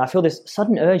ceiling, and I feel this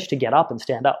sudden urge to get up and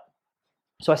stand up.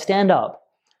 So I stand up,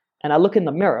 and I look in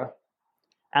the mirror,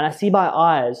 and I see my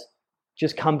eyes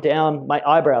just come down, my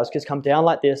eyebrows just come down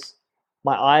like this.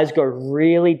 My eyes go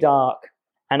really dark,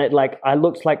 and I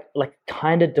looked like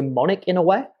kind of demonic in a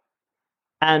way.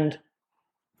 And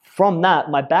from that,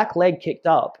 my back leg kicked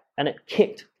up, and it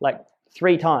kicked like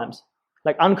 3 times,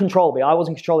 like uncontrollably. I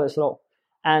wasn't controlling this at all.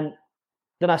 And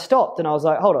then I stopped, and I was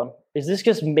like, hold on, is this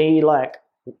just me like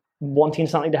wanting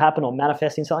something to happen or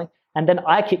manifesting something? And then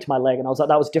I kicked my leg, and I was like,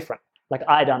 that was different. Like,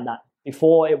 I done that.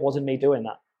 Before, it wasn't me doing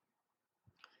that.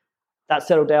 That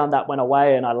settled down, that went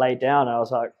away, and I laid down, and I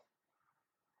was like,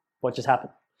 what just happened?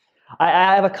 I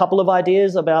have a couple of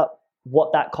ideas about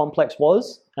what that complex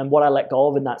was and what I let go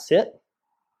of in that sit.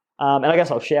 And I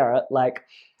guess I'll share it. Like,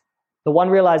 the one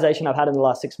realization I've had in the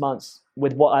last 6 months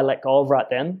with what I let go of right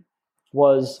then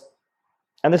was,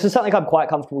 and this is something I'm quite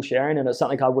comfortable sharing, and it's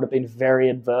something I would have been very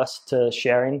adverse to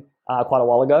sharing quite a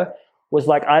while ago, was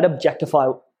like I'd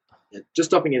objectify. Just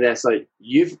stopping you there. So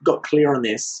you've got clear on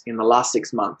this in the last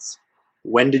 6 months.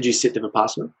 When did you sit to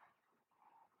Vipassana?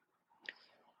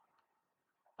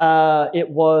 It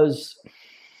was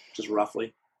just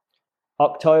roughly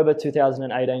October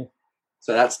 2018.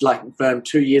 So that's like confirmed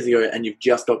 2 years ago, and you've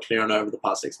just got clear on over the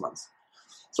past 6 months.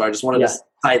 So I just wanted to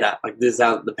say that, like, this is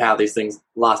how the power of these things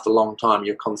last a long time.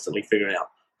 You're constantly figuring out.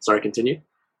 Sorry, continue.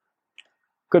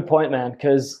 Good point, man,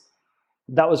 because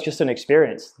that was just an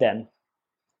experience then.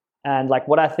 And like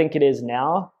what I think it is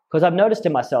now, because I've noticed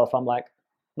in myself, I'm like,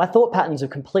 my thought patterns have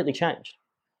completely changed.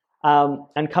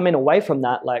 And coming away from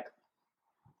that, like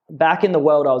back in the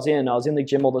world I was in the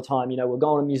gym all the time. You know, we're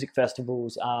going to music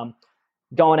festivals,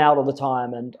 going out all the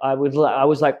time. And I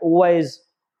was like always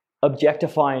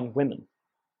objectifying women.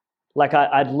 Like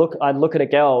I'd look at a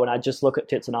girl and I'd just look at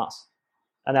tits and ass,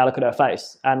 and I look at her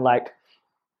face, and like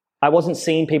I wasn't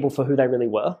seeing people for who they really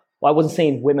were. Well, I wasn't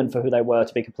seeing women for who they were,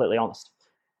 to be completely honest.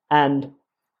 And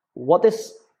what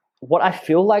I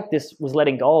feel like this was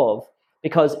letting go of,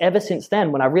 because ever since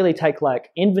then, when I really take like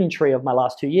inventory of my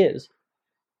last 2 years,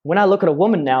 when I look at a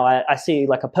woman now, I see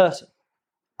like a person.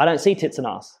 I don't see tits and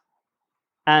ass.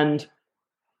 And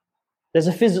there's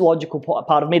a physiological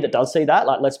part of me that does see that.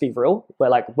 Like, let's be real.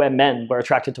 We're men, we're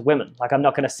attracted to women. Like, I'm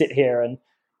not going to sit here and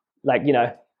like, you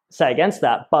know, say against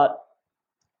that. But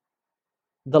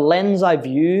the lens I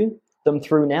view them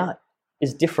through now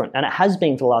is different. And it has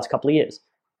been for the last couple of years.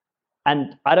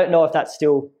 And I don't know if that's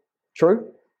still true.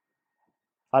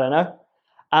 I don't know.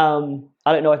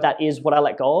 I don't know if that is what I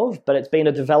let go of, but it's been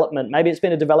a development. Maybe it's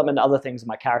been a development of other things in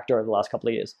my character over the last couple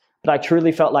of years. But I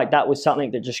truly felt like that was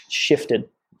something that just shifted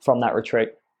from that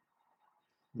retreat.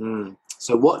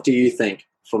 So what do you think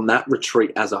from that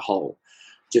retreat as a whole,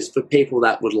 just for people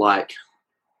that would like,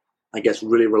 I guess,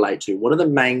 really relate to, what are the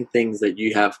main things that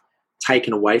you have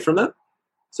taken away from it?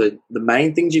 So the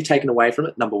main things you've taken away from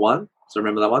it, number one, so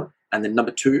remember that one. And then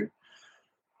number two,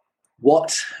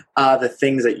 what are the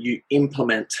things that you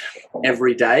implement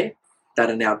every day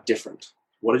that are now different?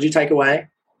 What did you take away?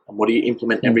 And what do you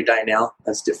implement every day now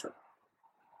that's different?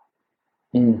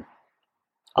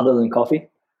 Other than coffee?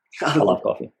 I love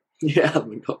coffee. Yeah, other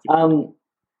than coffee.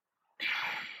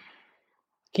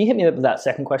 Can you hit me with that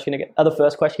second question again? The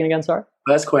first question again, sorry?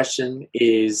 First question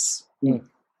is,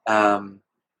 well,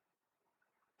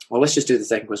 let's just do the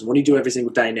second question. What do you do every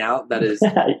single day now that is...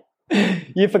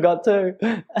 You forgot to.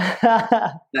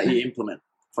 that you implement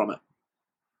from it?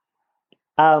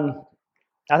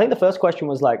 I think the first question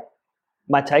was like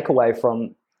my takeaway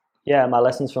from, my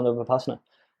lessons from the Vipassana.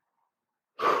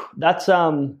 That's,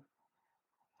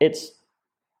 it's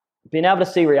being able to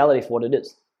see reality for what it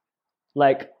is.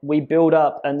 Like, we build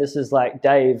up, and this is like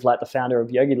Dave, like the founder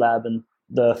of Yogi Lab and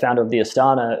the founder of the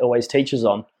Ashtana, always teaches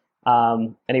on.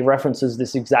 And he references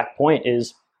this exact point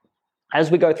is,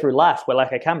 as we go through life, we're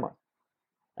like a camera.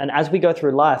 And as we go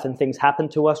through life and things happen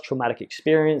to us, traumatic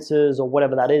experiences or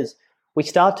whatever that is, we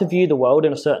start to view the world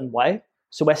in a certain way.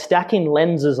 So we're stacking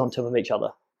lenses on top of each other.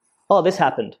 Oh, this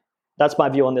happened. That's my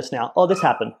view on this now. Oh, this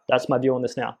happened. That's my view on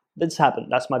this now. This happened.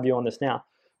 That's my view on this now.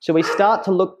 So we start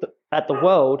to look at the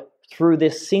world through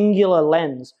this singular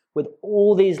lens with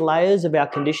all these layers of our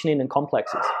conditioning and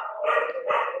complexes.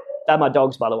 They're my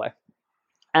dogs, by the way.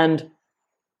 And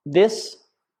this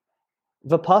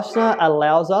Vipassana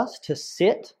allows us to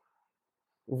sit,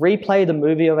 replay the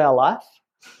movie of our life,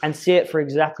 and see it for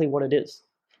exactly what it is,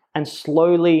 and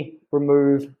slowly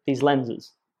remove these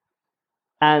lenses.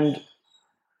 And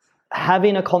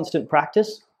having a constant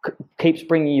practice keeps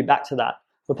bringing you back to that.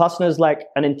 Vipassana is like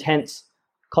an intense,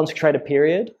 concentrated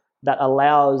period that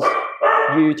allows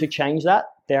you to change that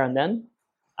there and then.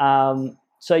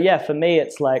 So yeah, for me,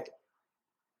 it's like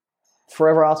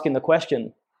forever asking the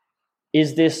question,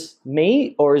 is this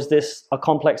me or is this a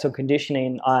complex of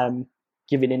conditioning I'm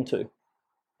giving into?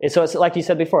 So it's like you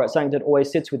said before, it's something that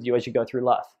always sits with you as you go through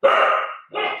life.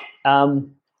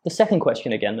 The second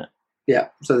question again. Yeah.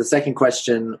 So the second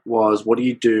question was, what do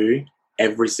you do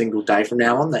every single day from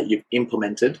now on that you've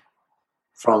implemented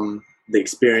from the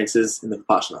experiences in the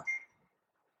Vipassana?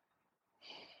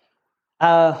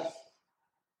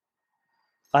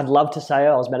 I'd love to say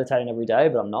I was meditating every day,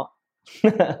 but I'm not.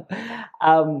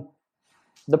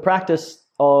 The practice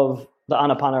of the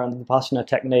Anapana and the Vipassana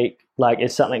technique, like,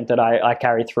 is something that I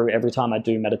carry through every time I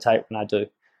do meditate. When I do,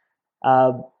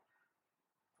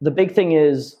 the big thing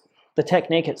is the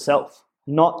technique itself,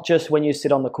 not just when you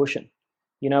sit on the cushion.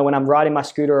 You know, when I'm riding my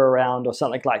scooter around or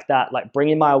something like that, like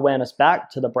bringing my awareness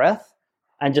back to the breath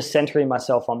and just centering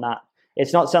myself on that.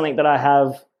 It's not something that I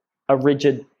have a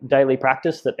rigid daily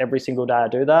practice that every single day I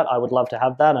do that. I would love to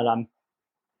have that. And I'm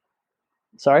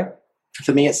sorry?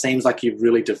 For me, it seems like you've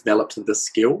really developed the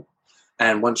skill.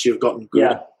 And once you've gotten good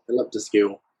at developed a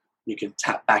skill, you can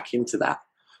tap back into that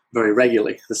very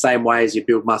regularly. The same way as you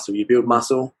build muscle. You build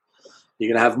muscle, you're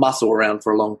going to have muscle around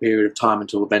for a long period of time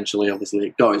until eventually, obviously,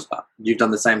 it goes. But you've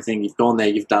done the same thing. You've gone there.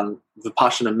 You've done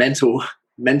Vipassana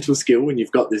mental skill, and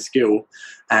you've got this skill,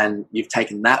 and you've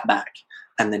taken that back.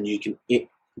 And then you can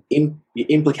you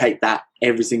implicate that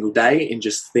every single day in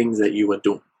just things that you are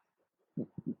doing.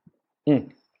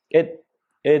 It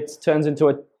turns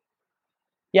into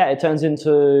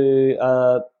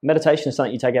meditation is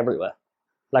something you take everywhere.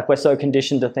 Like, we're so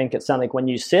conditioned to think it's something when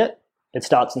you sit, it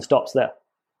starts and stops there.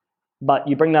 But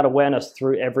you bring that awareness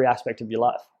through every aspect of your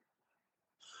life.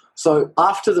 So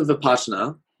after the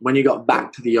Vipassana, when you got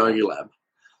back to the Yogi Lab,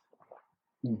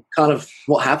 kind of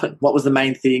what happened? What was the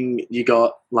main thing you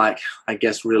got, like, I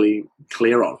guess, really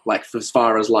clear on, like, as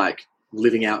far as like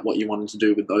living out what you wanted to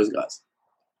do with those guys?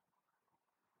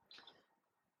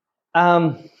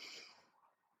 For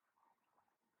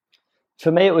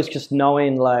me, it was just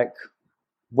knowing, like,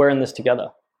 we're in this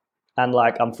together, and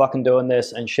like, I'm fucking doing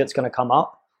this, and shit's gonna come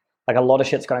up. Like, a lot of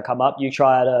shit's gonna come up. You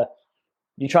try to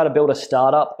build a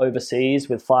startup overseas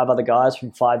with 5 other guys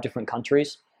from 5 different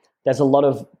countries. There's a lot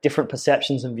of different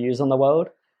perceptions and views on the world,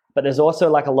 but there's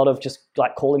also like a lot of just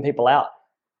like calling people out.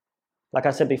 Like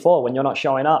I said before, when you're not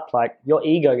showing up, like, your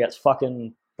ego gets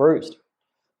fucking bruised.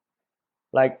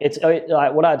 Like, it's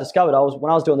like what I discovered.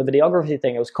 When I was doing the videography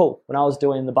thing, it was cool. When I was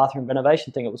doing the bathroom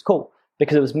renovation thing, it was cool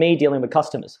because it was me dealing with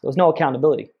customers. There was no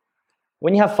accountability.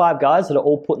 When you have 5 guys that are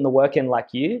all putting the work in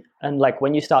like you, and like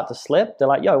when you start to slip, they're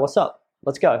like, "Yo, what's up?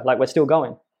 Let's go." Like, we're still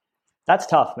going. That's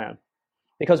tough, man.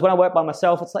 Because when I work by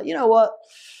myself, it's like, you know what?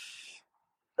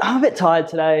 I'm a bit tired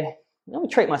today. I'm going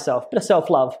to treat myself. Bit of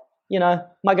self-love. You know,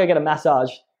 might go get a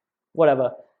massage,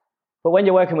 whatever. But when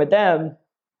you're working with them,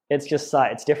 it's just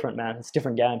like, it's different, man. It's a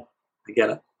different game. I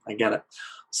get it.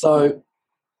 So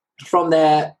from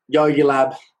there, Yogi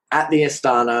Lab, at the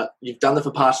Ashtana, you've done the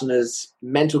Vipassanas,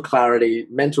 mental clarity,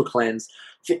 mental cleanse.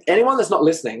 For anyone that's not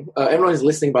listening, everyone who's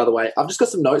listening, by the way, I've just got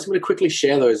some notes. I'm going to quickly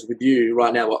share those with you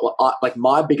right now. Like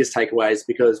my biggest takeaways,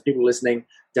 because people listening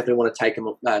definitely want to take them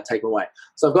away.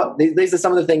 So I've got these are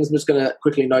some of the things I'm just going to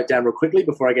quickly note down real quickly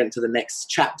before I get into the next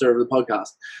chapter of the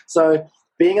podcast. So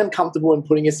being uncomfortable and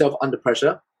putting yourself under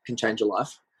pressure can change your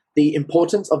life. The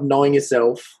importance of knowing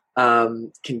yourself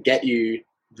can get you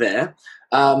there.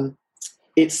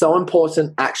 It's so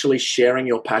important actually sharing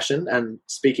your passion and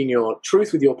speaking your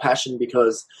truth with your passion,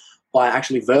 because by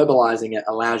actually verbalizing it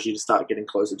allows you to start getting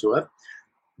closer to it.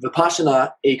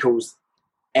 Vipassana equals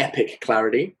epic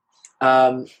clarity.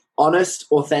 Honest,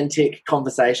 authentic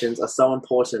conversations are so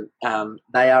important.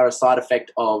 They are a side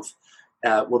effect of,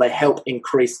 they help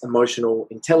increase emotional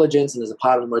intelligence, and as a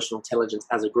part of emotional intelligence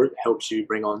as a group helps you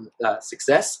bring on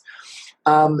success.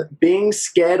 Being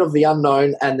scared of the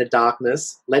unknown and the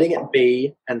darkness, letting it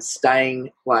be and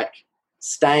staying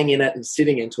in it and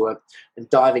sitting into it and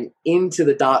diving into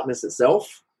the darkness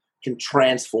itself can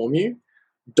transform you.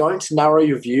 Don't narrow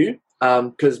your view,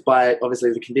 because by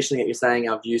obviously the conditioning that you're saying,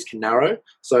 our views can narrow.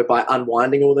 So by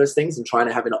unwinding all those things and trying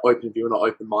to have an open view and an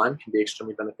open mind can be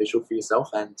extremely beneficial for yourself,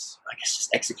 and I guess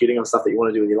just executing on stuff that you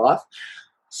want to do with your life.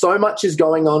 so much is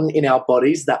going on in our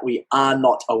bodies that we are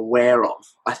not aware of.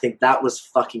 I think that was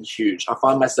fucking huge. I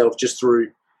find myself just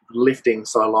through lifting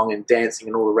so long and dancing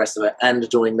and all the rest of it and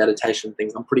doing meditation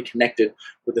things, I'm pretty connected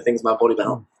with the things in my body, but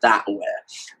not that aware.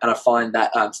 And I find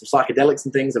that some psychedelics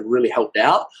and things have really helped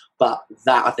out, but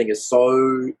that I think is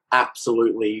so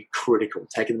absolutely critical.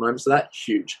 Taking the moments of that,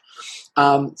 huge.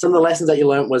 Some of the lessons that you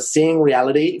learned was seeing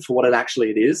reality for what it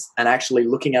actually is, and actually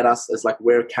looking at us as like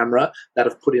we're a camera that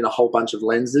have put in a whole bunch of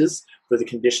lenses for the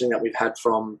conditioning that we've had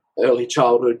from early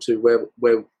childhood to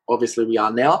where obviously we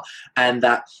are now, and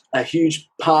that a huge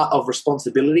part of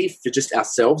responsibility for just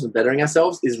ourselves and bettering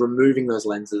ourselves is removing those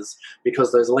lenses,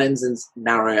 because those lenses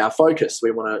narrow our focus.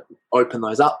 We want to open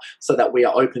those up so that we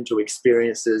are open to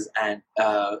experiences and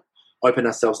open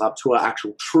ourselves up to our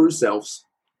actual true selves,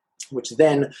 which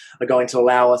then are going to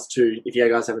allow us to, if you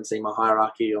guys haven't seen my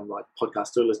hierarchy on my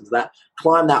podcast, do listen to that,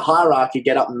 climb that hierarchy,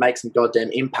 get up and make some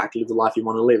goddamn impact, live the life you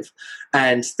want to live.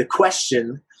 And the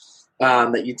question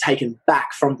that you've taken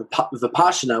back from the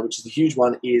Vipassana, which is a huge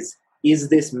one, is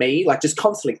this me? Like just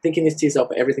constantly thinking this to yourself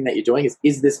for everything that you're doing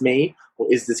is this me or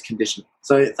is this condition?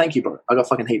 So thank you, bro. I got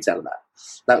fucking heaps out of that.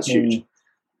 That was huge.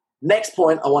 Next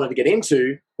point I wanted to get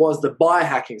into was the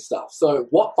biohacking stuff. So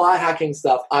what biohacking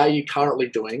stuff are you currently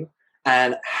doing,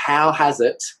 and how has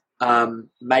it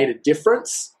made a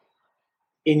difference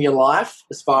in your life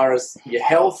as far as your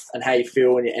health and how you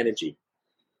feel and your energy?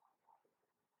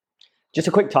 Just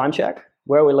a quick time check.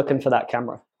 Where are we looking for that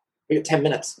camera? We got 10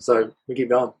 minutes, so we keep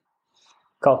going.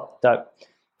 Cool. Dope.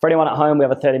 For anyone at home, we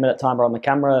have a 30-minute timer on the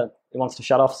camera. It wants to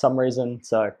shut off for some reason,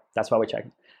 so that's why we're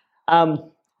checking.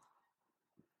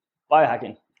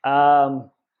 Biohacking.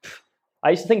 I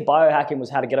used to think biohacking was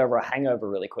how to get over a hangover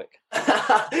really quick.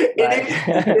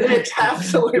 It is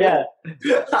absolutely. Yeah,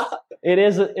 it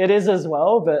is as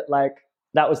well, but like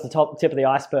that was the tip of the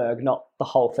iceberg, not the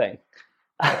whole thing.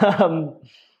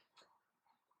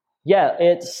 Yeah,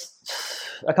 it's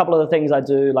a couple of the things I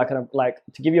do, like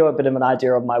to give you a bit of an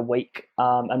idea of my week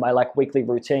and my like weekly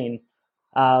routine.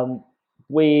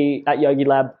 We at Yogi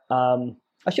Lab,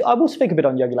 actually I will speak a bit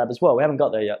on Yogi Lab as well. We haven't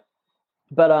got there yet,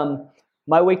 but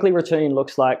my weekly routine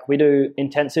looks like we do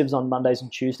intensives on Mondays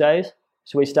and Tuesdays.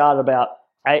 So we start about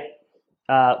 8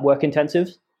 work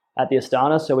intensives at the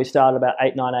Astana. So we start about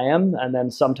 8, 9 a.m. and then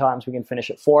sometimes we can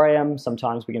finish at 4 a.m.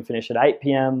 Sometimes we can finish at 8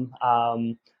 p.m.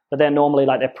 But they're normally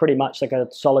they're pretty much like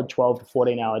a solid 12 to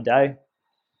 14 hour day.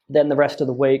 Then the rest of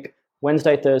the week,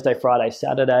 Wednesday, Thursday, Friday,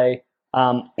 Saturday,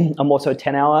 I'm also 8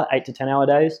 to 10 hour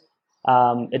days.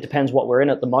 It depends what we're in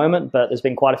at the moment, but there's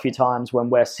been quite a few times when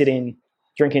we're sitting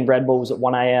drinking Red Bulls at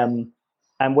 1 a.m.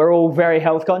 and we're all very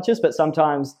health conscious, but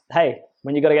sometimes, hey,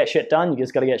 when you got to get shit done, you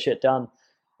just got to get shit done.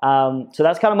 So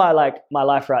that's kind of my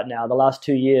life right now. The last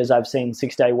 2 years, I've seen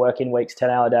 6-day working weeks,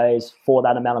 10-hour days for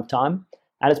that amount of time,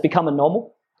 and it's become a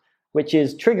normal, which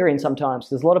is triggering sometimes.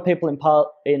 There's a lot of people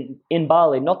in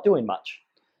Bali not doing much.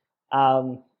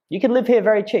 You can live here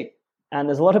very cheap, and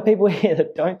there's a lot of people here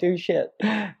that don't do shit,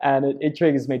 and it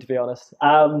triggers me, to be honest.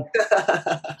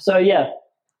 So yeah,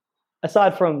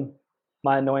 aside from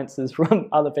my annoyances from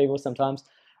other people sometimes,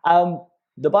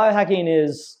 the biohacking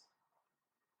is,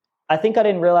 I think I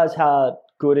didn't realize how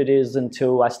good it is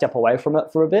until I step away from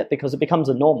it for a bit, because it becomes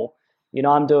a normal. You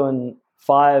know, I'm doing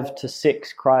 5 to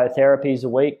 6 cryotherapies a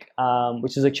week,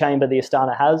 which is a chamber the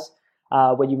Astana has,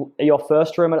 where your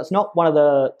first room, and it's not one of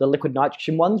the liquid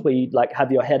nitrogen ones where you like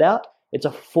have your head out. It's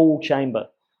a full chamber.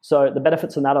 So the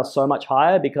benefits in that are so much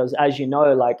higher because, as you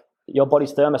know, like your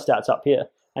body's thermostat's up here.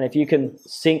 And if you can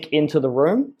sink into the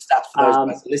room. Stats for those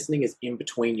guys listening is in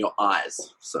between your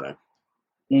eyes. So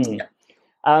yeah.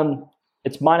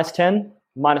 It's -10,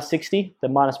 -60,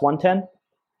 then -110.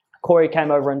 Corey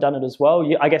came over and done it as well.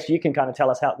 I guess you can kind of tell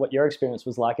us what your experience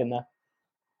was like in there.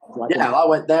 I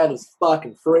went there and it was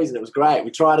fucking freezing. It was great.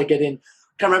 We tried to get in.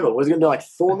 I can't remember. Was it going to do like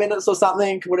 4 minutes or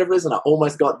something, whatever it is, and I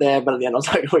almost got there, but at the end I was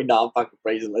like, "Wait, no, I'm fucking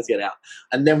freezing. Let's get out."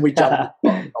 And then we jumped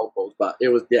in cold balls, but it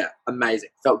was amazing.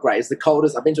 Felt great. It's the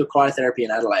coldest. I've been to a cryotherapy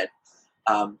in Adelaide,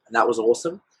 and that was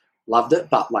awesome. Loved it,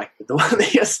 but like the one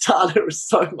that you started was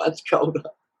so much colder.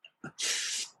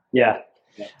 Yeah.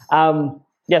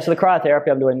 So the cryotherapy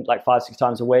I'm doing like 5-6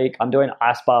 times a week. I'm doing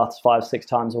ice baths 5-6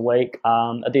 times a week.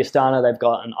 At the Astana, they've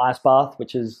got an ice bath,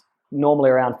 which is normally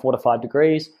around 4 to 5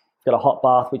 degrees. Got a hot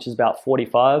bath, which is about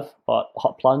 45, but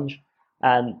hot plunge,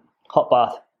 and hot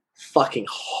bath. Fucking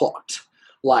hot.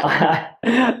 Like,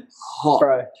 hot.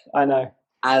 Bro, I know.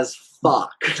 As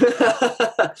fuck.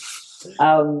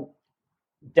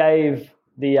 Dave,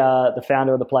 the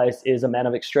founder of the place, is a man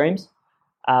of extremes.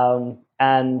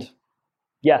 And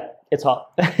yeah, it's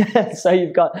hot. So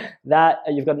you've got that,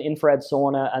 you've got an infrared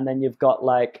sauna, and then you've got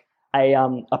like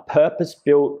a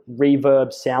purpose-built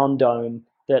reverb sound dome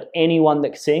that anyone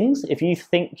that sings, if you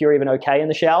think you're even okay in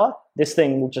the shower, this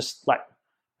thing will just like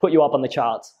put you up on the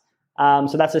charts.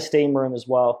 So that's a steam room as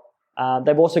well.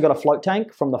 They've also got a float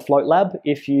tank from the Float Lab.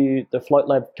 The Float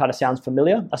Lab kind of sounds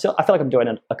familiar. I feel like I'm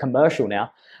doing a commercial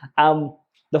now.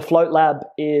 The Float Lab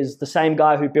is the same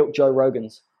guy who built Joe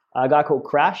Rogan's, a guy called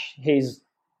Crash.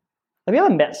 Have you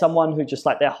ever met someone who just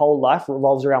like their whole life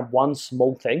revolves around one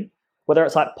small thing? Whether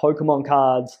it's like Pokemon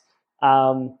cards,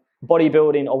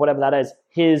 bodybuilding, or whatever that is,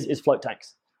 his is float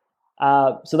tanks.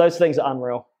 So those things are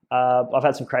unreal. I've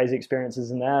had some crazy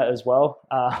experiences in there as well.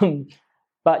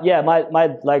 But yeah,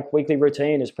 my like weekly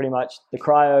routine is pretty much the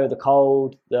cryo, the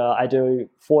cold. I do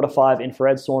 4 to 5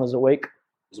 infrared saunas a week.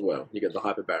 As well, you get the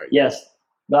hyperbaric. Yes,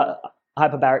 the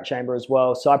hyperbaric chamber as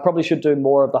well. So I probably should do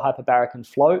more of the hyperbaric and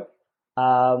float.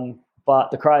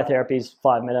 But the cryotherapy is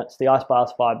 5 minutes. The ice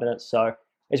bath's 5 minutes. So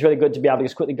it's really good to be able to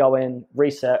just quickly go in,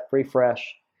 reset,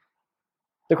 refresh.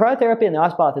 The cryotherapy and the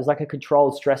ice bath is like a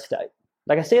controlled stress state.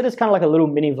 Like I see it as kind of like a little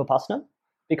mini Vipassana,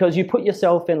 because you put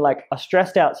yourself in like a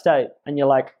stressed out state and you're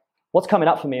like, what's coming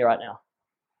up for me right now?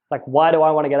 Like, why do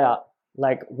I want to get out?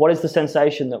 Like, what is the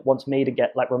sensation that wants me to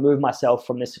get, like, remove myself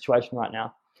from this situation right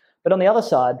now? But on the other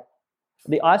side,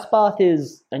 the ice bath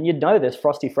is, and you'd know this,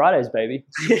 Frosty Fridays, baby.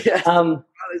 Yeah,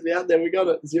 Fridays out there, we got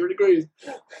it, 0 degrees.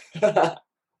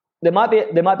 There might be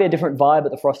a different vibe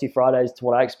at the Frosty Fridays to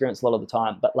what I experience a lot of the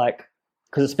time, but like,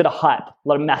 because it's a bit of hype, a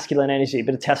lot of masculine energy, a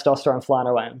bit of testosterone flying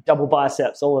around, double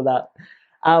biceps, all of that.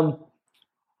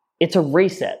 It's a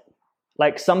reset.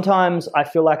 Like sometimes I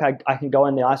feel like I can go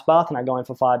in the ice bath and I go in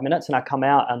for 5 minutes and I come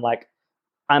out and like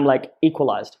I'm like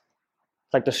equalized.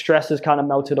 Like the stress is kind of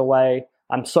melted away.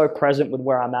 I'm so present with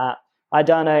where I'm at. I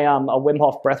done a Wim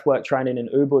Hof breathwork training in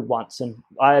Ubud once, and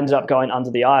I ended up going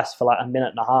under the ice for like a minute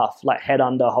and a half, like head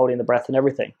under, holding the breath and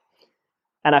everything.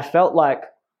 And I felt like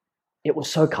it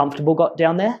was so comfortable got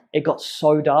down there. It got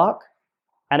so dark,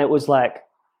 and it was like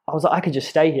I was like, I could just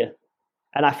stay here.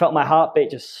 And I felt my heartbeat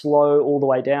just slow all the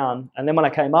way down. And then when I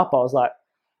came up, I was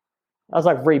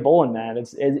like reborn, man.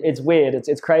 It's weird.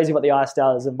 It's crazy what the ice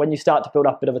does. And when you start to build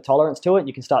up a bit of a tolerance to it,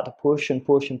 you can start to push and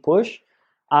push and push.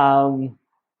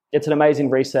 It's an amazing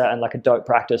reset and like a dope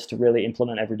practice to really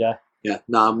implement every day. Yeah,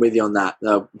 no, I'm with you on that.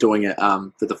 Doing it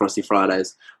for the Frosty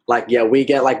Fridays. Like, yeah, we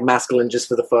get like masculine just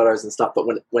for the photos and stuff. But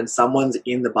when someone's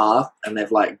in the bath and they've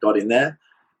like got in there,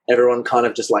 everyone kind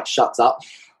of just like shuts up,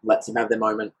 lets them have their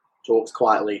moment, talks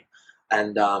quietly.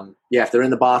 And yeah, if they're in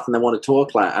the bath and they want to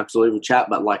talk, like absolutely we'll chat.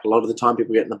 But like a lot of the time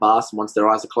people get in the bath and once their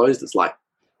eyes are closed, it's like,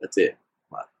 that's it.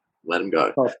 Like, let them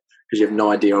go. Oh. Because you have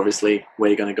no idea, obviously, where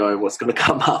you're going to go, what's going to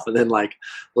come up. And then, like,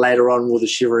 later on, all the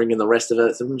shivering and the rest of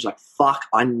it, sometimes like, fuck,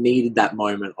 I needed that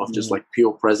moment of just, like,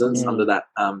 pure presence under that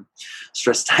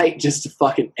stress state just to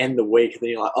fucking end the week. And then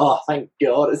you're like, oh, thank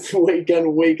God, it's the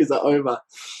weekend, week is over.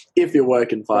 If you're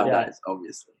working 5 days,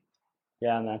 obviously.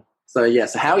 Yeah, man. So, yeah,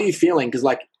 so how are you feeling? Because,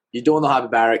 like, you're doing the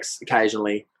hyperbarics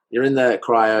occasionally. You're in the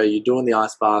cryo. You're doing the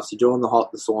ice baths. You're doing the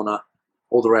sauna.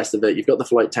 All the rest of it. You've got the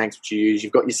float tanks which you use.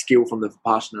 You've got your skill from the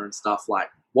Vipassana and stuff. Like,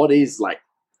 what's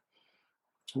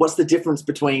the difference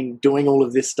between doing all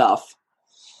of this stuff?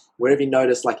 Where have you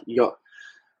noticed, like,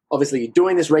 obviously you're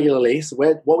doing this regularly. So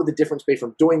what would the difference be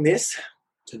from doing this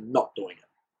to not doing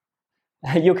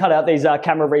it? You'll cut out these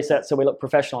camera resets so we look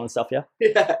professional and stuff, yeah?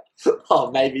 Yeah. Oh,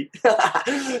 maybe.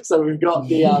 So we've got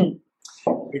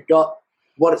we've got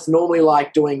what it's normally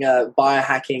like doing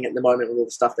biohacking at the moment with all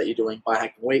the stuff that you're doing,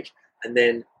 biohacking week. And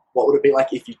then what would it be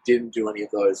like if you didn't do any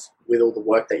of those with all the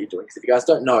work that you're doing? Because if you guys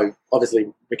don't know,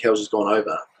 obviously Mikhail's just gone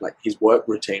over like his work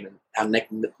routine and how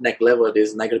neck level it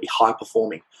is, and they're going to be high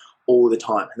performing all the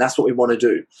time. And that's what we want to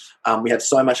do. We have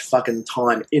so much fucking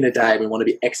time in a day. We want to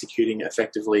be executing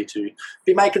effectively to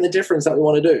be making the difference that we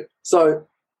want to do. So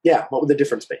yeah, what would the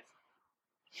difference be?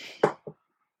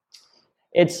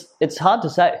 It's hard to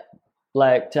say,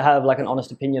 like to have like an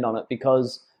honest opinion on it,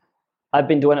 because I've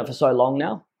been doing it for so long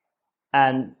now.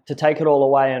 And to take it all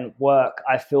away and work,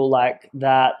 I feel like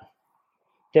that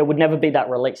there would never be that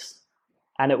release,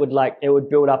 and it would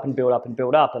build up and build up and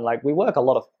build up. And like we work a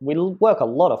lot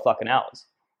of fucking hours.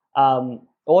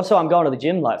 Also, I'm going to the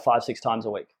gym like 5-6 times a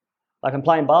week. Like I'm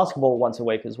playing basketball once a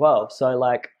week as well. So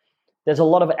like there's a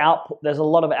lot of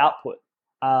output.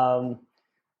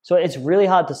 So it's really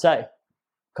hard to say,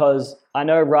 because I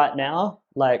know right now,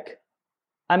 like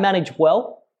I manage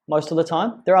well most of the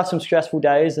time. There are some stressful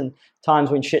days and times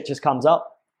when shit just comes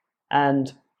up.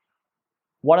 And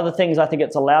one of the things I think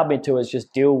it's allowed me to is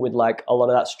just deal with like a lot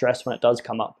of that stress when it does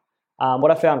come up. What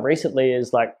I found recently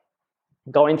is like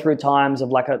going through times of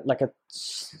like a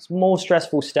small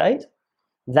stressful state,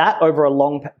 that over a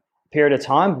long period of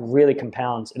time really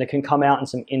compounds, and it can come out in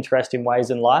some interesting ways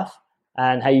in life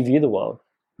and how you view the world.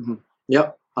 Mm-hmm.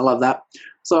 Yep, I love that.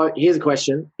 So here's a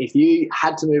question. If you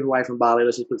had to move away from Bali,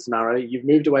 let's just put a scenario. You've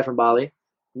moved away from Bali,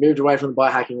 moved away from the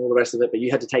biohacking, all the rest of it, but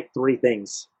you had to take 3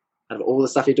 things out of all the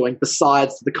stuff you're doing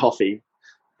besides the coffee.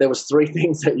 There was 3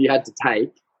 things that you had to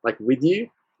take, like with you.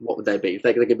 What would they be?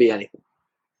 They could be anything.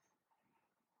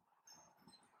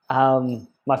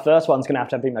 My first one's going to have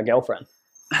to be my girlfriend.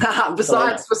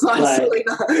 besides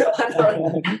Selena. I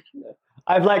know.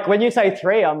 I've like, when you say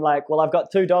 3, I'm like, well, I've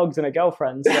got 2 dogs and a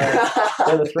girlfriend, so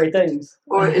they're the 3 things.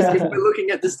 Or if we're looking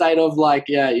at the state of like,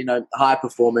 high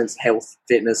performance, health,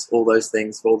 fitness, all those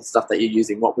things, all the stuff that you're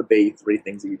using, what would be 3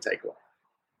 things that you take away?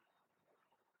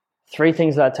 3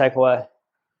 things that I take away.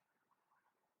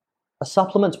 A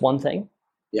supplement's one thing.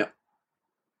 Yeah.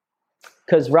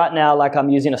 Because right now, like, I'm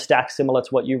using a stack similar to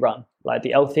what you run, like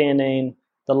the L-theanine,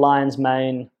 the lion's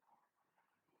mane,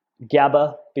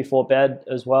 GABA before bed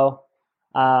as well,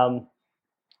 glycine,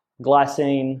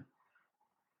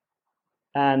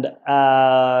 and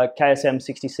KSM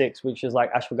 66, which is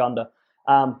like ashwagandha.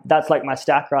 That's like my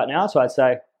stack right now. So I'd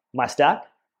say my stack.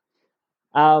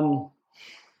 I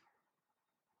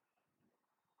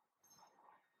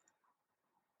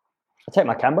take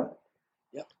my camera.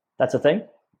 Yep. That's a thing.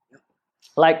 Yep.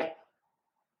 Like,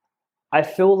 I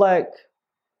feel like,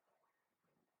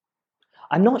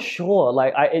 I'm not sure.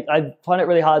 Like, I find it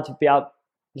really hard to be out.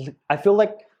 I feel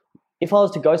like if I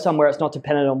was to go somewhere, it's not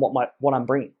dependent on what I'm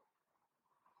bringing.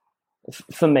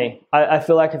 For me, I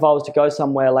feel like if I was to go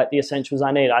somewhere, like the essentials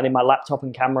I need my laptop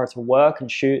and camera to work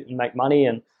and shoot and make money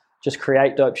and just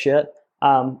create dope shit.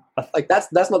 Like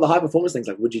that's not the high performance things.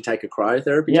 Like, would you take a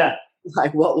cryotherapy? Yeah.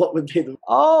 Like what would be the?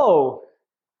 Oh,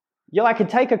 I could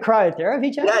take a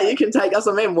cryotherapy check? Yeah, you can take. That's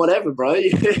what I mean. Whatever, bro.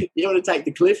 You want to take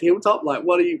the Cliff Hilltop? Like,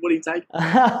 what do you take?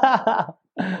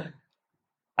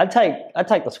 I'd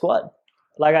take the squad.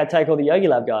 Like, I'd take all the Yogi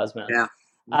Lab guys, man. Yeah.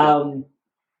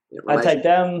 I'd take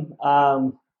them.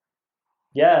 The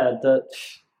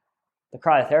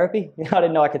cryotherapy. I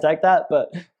didn't know I could take that,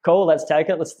 but cool. Let's take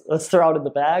it. Let's throw it in the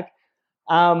bag.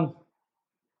 And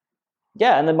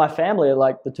then my family,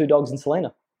 like the 2 dogs and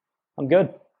Selena. I'm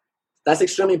good. That's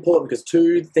extremely important because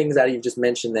 2 things that you've just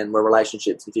mentioned then were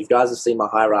relationships. If you guys have seen my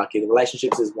hierarchy, the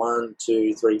relationships is 1,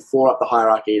 2, 3, 4 up the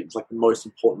hierarchy. It's like the most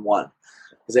important one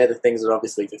because they're the things that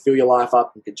obviously can fill your life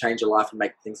up and can change your life and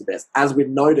make things the best. As we've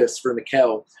noticed for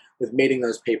Mikkel with meeting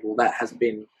those people, that has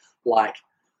been like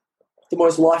the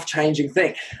most life-changing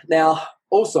thing. Now,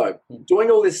 also, doing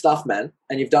all this stuff, man,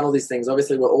 and you've done all these things,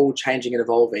 obviously we're all changing and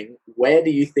evolving. Where do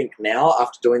you think now,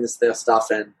 after doing this stuff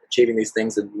and achieving these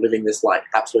things and living this like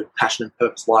absolute passion and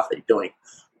purpose life that you're doing,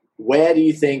 where do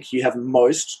you think you have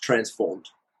most transformed?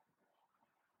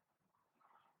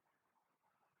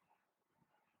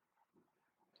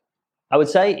 I would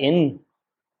say in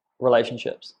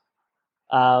relationships.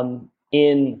 In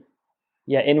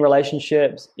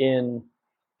relationships, in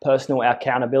personal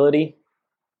accountability,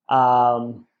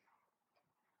 in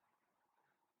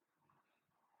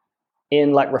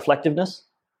like reflectiveness,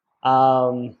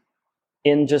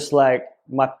 in just like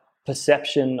my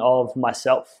perception of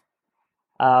myself.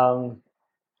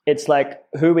 It's like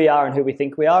who we are and who we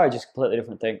think we are just completely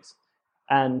different things.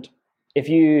 And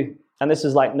this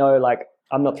is like, no, like,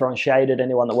 I'm not throwing shade at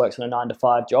anyone that works in a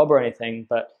 9-to-5 job or anything,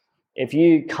 but if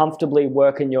you comfortably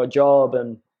work in your job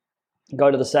and go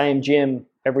to the same gym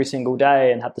every single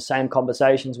day and have the same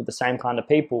conversations with the same kind of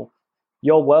people,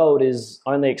 your world is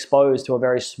only exposed to a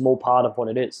very small part of what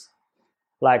it is.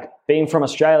 Like, being from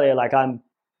Australia, like, I'm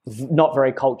not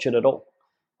very cultured at all.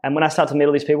 And when I start to meet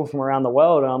all these people from around the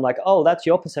world and I'm like, oh, that's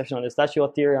your perception on this, that's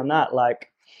your theory on that, like,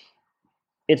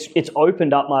 it's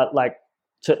opened up my, like,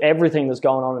 to everything that's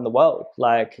going on in the world.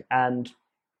 Like, and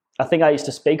I think I used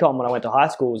to speak on when I went to high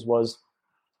schools was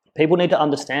people need to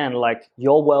understand, like,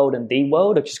 your world and the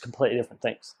world are just completely different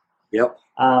things. Yep.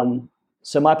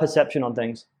 So my perception on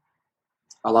things.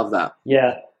 I love that.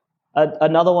 Yeah.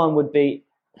 Another one would be,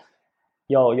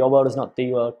 your world is not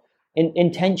the world.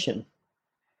 Intention.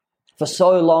 For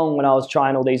so long when I was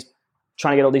trying to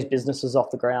get all these businesses off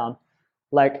the ground,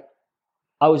 like,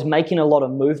 I was making a lot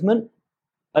of movement.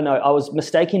 I was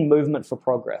mistaking movement for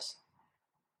progress.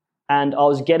 And I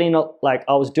was doing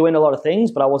a lot of things,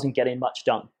 but I wasn't getting much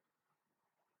done.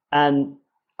 And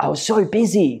I was so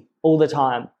busy all the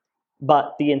time,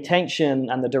 but the intention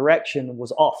and the direction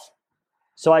was off.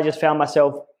 So I just found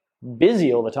myself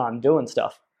busy all the time doing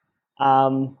stuff.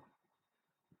 Yeah.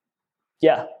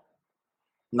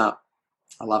 No,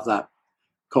 I love that.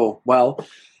 Cool. Well,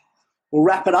 we'll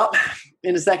wrap it up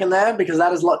in a second there because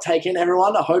that is a lot taken,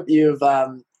 everyone. I hope you've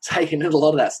taken in a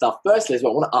lot of that stuff. Firstly, is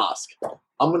what I want to ask.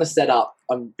 I'm going to set up.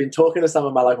 I've been talking to some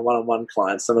of my like one-on-one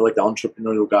clients, some of like the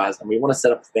entrepreneurial guys, and we want to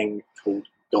set up a thing called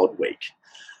God Week.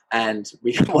 And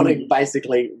we want to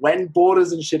basically, when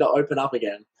borders and shit are open up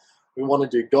again, we want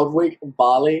to do God Week in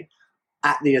Bali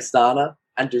at the Astana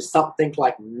and do something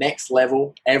like next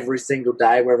level every single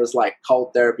day, where it's like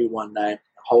cold therapy one day, a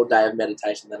whole day of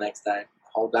meditation the next day, a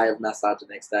whole day of massage the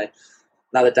next day,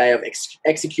 another day of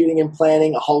executing and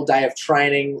planning, a whole day of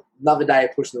training, another day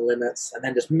of pushing the limits, and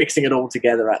then just mixing it all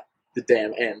together at the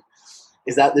damn end.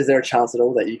 Is there a chance at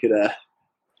all that you could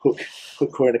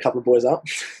hook Corey and a couple of boys up?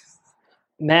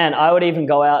 Man, I would even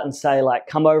go out and say, like,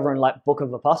 come over and like book a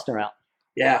Vipassana out.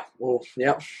 Yeah, well,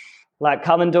 yeah. Like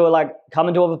come and do a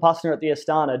Vipassana at the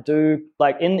Astana. Do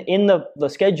like in the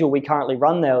schedule we currently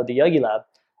run there with the Yogi Lab.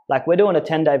 Like we're doing a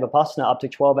 10-day Vipassana up to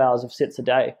 12 hours of sits a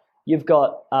day. You've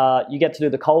got you get to do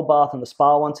the cold bath and the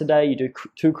spa once a day. You do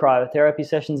 2 cryotherapy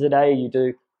sessions a day. You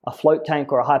do a float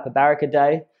tank or a hyperbaric a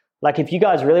day. Like if you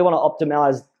guys really want to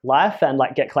optimize life and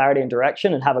like get clarity and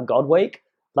direction and have a God week,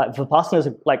 like Vipassana is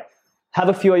like have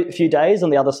a few days on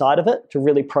the other side of it to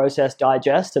really process,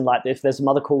 digest, and like if there's some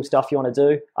other cool stuff you want to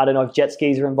do. I don't know if jet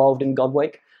skis are involved in God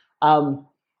Week,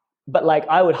 but like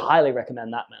I would highly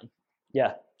recommend that, man.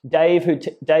 Yeah, Dave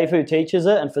who teaches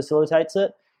it and facilitates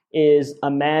it is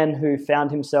a man who found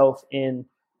himself in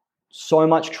so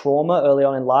much trauma early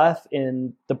on in life,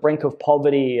 in the brink of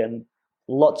poverty, and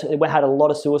had a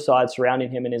lot of suicide surrounding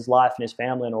him in his life and his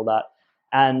family and all that,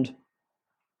 and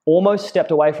almost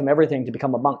stepped away from everything to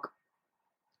become a monk.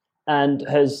 And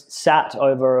has sat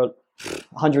over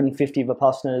 150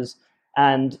 Vipassanas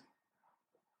and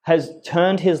has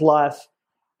turned his life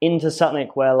into something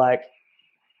where like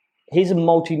he's a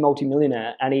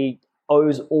multi-millionaire and he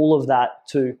owes all of that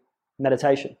to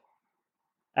meditation.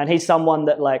 And he's someone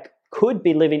that like could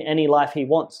be living any life he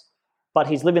wants, but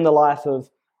he's living the life of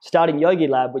starting Yogi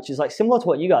Lab, which is like similar to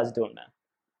what you guys are doing, man.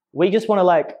 We just want to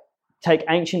like take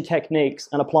ancient techniques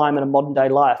and apply them in a modern day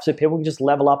life so people can just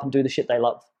level up and do the shit they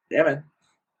love. Yeah, man.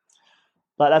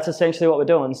 Like that's essentially what we're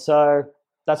doing. So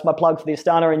that's my plug for the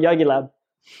Astana and Yogi Lab.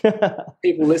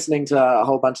 People listening to a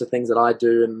whole bunch of things that I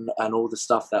do and all the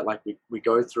stuff that like we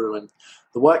go through and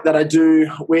the work that I do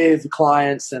with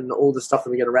clients and all the stuff that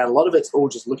we get around, a lot of it's all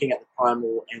just looking at the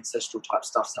primal ancestral type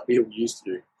stuff that we all used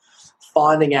to do,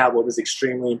 finding out what was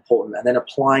extremely important and then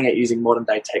applying it using modern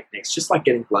day techniques, just like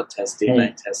getting blood tests,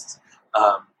 DNA tests,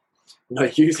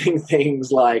 using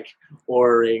things like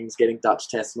Oura rings, getting Dutch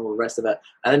tests and all the rest of it,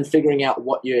 and then figuring out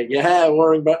what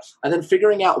Oura ring, but and then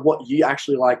figuring out what you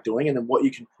actually like doing and then what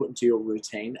you can put into your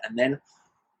routine, and then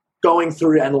going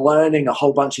through and learning a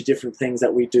whole bunch of different things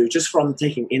that we do just from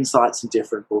taking insights in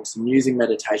different books and using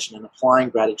meditation and applying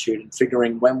gratitude and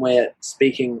figuring when we're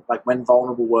speaking, like when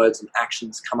vulnerable words and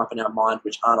actions come up in our mind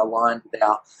which aren't aligned with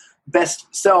our best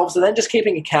selves, and then just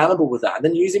keeping accountable with that, and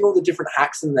then using all the different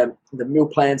hacks and the meal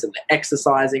plans and the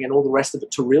exercising and all the rest of it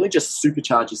to really just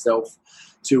supercharge yourself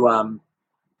to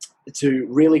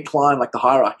really climb like the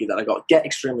hierarchy that I got, get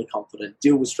extremely confident,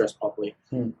 deal with stress properly,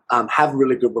 have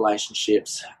really good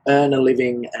relationships, earn a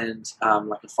living and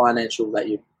like a financial life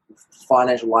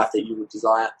that you would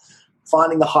desire,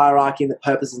 finding the hierarchy and the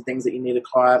purpose and things that you need to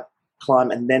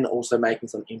climb, and then also making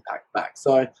some impact back.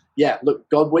 So yeah, look,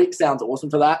 God Week sounds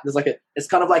awesome for that. There's it's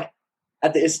kind of like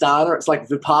at the Astana, it's like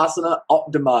Vipassana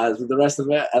optimized with the rest of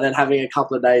it, and then having a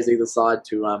couple of days either side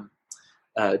to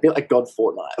a bit like God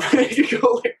Fortnight. You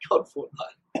call it God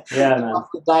Fortnight. Yeah, man. A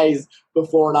couple of days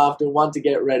before and after, one to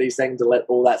get ready, second to let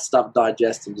all that stuff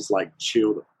digest and just like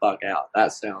chill the fuck out.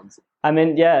 That sounds. I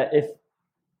mean, yeah,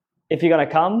 if you're gonna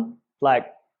come,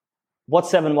 like, what's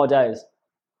 7 more days?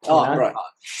 Right.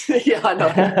 Yeah, I know.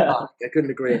 I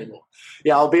couldn't agree anymore.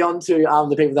 Yeah, I'll be on to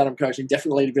the people that I'm coaching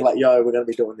definitely to be like, yo, we're going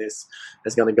to be doing this.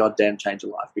 It's going to goddamn change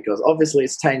your life, because obviously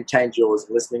it's change yours.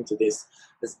 Listening to this,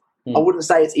 I wouldn't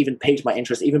say it's even piqued my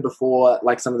interest. Even before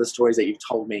like some of the stories that you've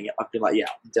told me, I've been like, yeah,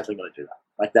 I'm definitely going to do that.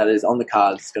 Like that is on the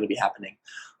cards. It's going to be happening.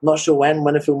 I'm not sure when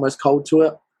I feel most cold to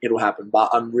it, it'll happen.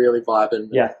 But I'm really vibing.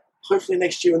 Yeah. Hopefully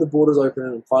next year when the borders open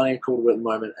and finding it cool to it at the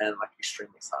moment, and like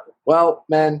extremely excited. Well,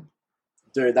 man.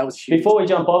 Dude, that was huge. Before we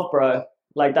jump off, bro,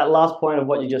 like that last point of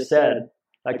what you just said,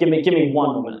 like give me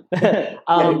 1 minute.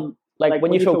 Like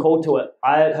when you feel called to it,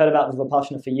 I had heard about the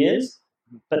Vipassana for years,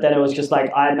 but then it was just like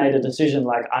I made a decision,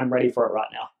 like I'm ready for it right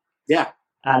now. Yeah.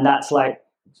 And that's like,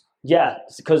 yeah,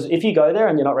 because if you go there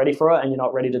and you're not ready for it and you're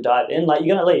not ready to dive in, like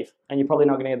you're going to leave and you're probably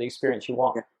not going to get the experience you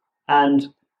want. Yeah.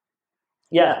 And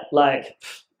yeah, like,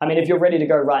 I mean, if you're ready to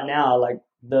go right now, like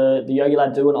the Yogi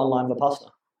Lab do an online Vipassana.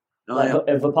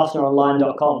 At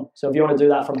vipassanaonline.com. So if you want to do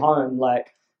that from home,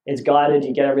 like it's guided,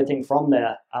 you get everything from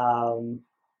there.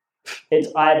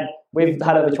 we've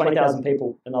had over 20,000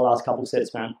 people in the last couple of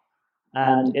sets, man.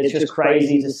 And it's just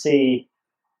crazy to see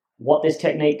what this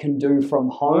technique can do from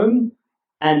home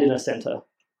and in a center.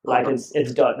 Like it's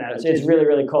dope, man. It's really,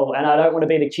 really cool. And I don't want to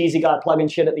be the cheesy guy plugging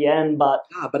shit at the end, but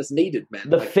it's needed, man.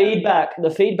 The feedback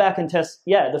and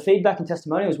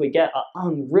testimonials we get are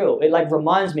unreal. It like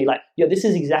reminds me, like, this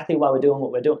is exactly why we're doing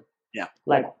what we're doing. Yeah.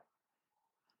 Like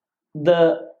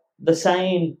the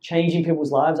saying changing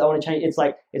people's lives, I want to change. It's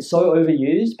like it's so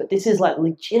overused, but this is like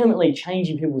legitimately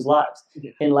changing people's lives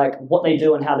in like what they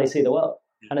do and how they see the world,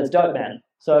 and it's dope, man.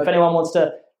 So if anyone wants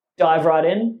to dive right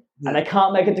in and they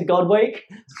can't make it to God Week,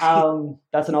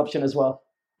 that's an option as well.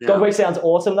 Yeah. God Week sounds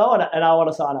awesome though, and I want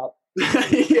to sign up.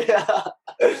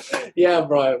 Yeah,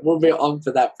 bro, we'll be on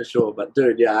for that for sure. But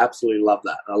dude, yeah, I absolutely love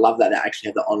that. And I love that they actually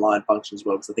have the online function as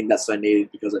well, because I think that's so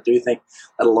needed, because I do think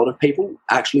that a lot of people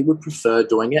actually would prefer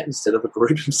doing it instead of a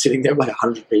group of sitting there with like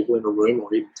 100 people in a room,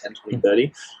 or even 10, 20,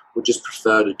 30, would just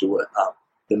prefer to do it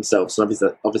themselves. So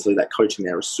obviously that coaching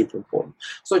there is super important.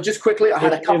 So just quickly, I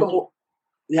had a couple more.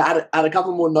 Yeah, I had a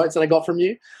couple more notes that I got from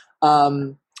you,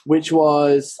 which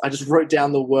was I just wrote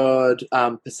down the word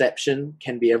perception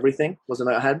can be everything was a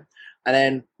note I had, and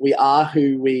then we are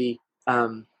who we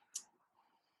are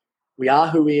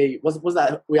who we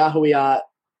are,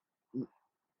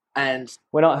 and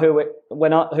we're not who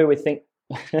we think.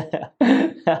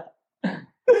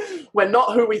 We're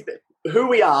not who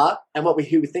we are, and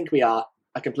who we think we are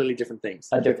completely different things.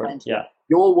 Are different, yeah.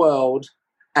 Your world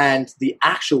and the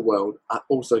actual world are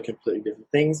also completely different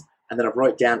things. And then I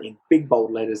wrote down in big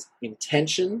bold letters,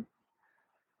 intention,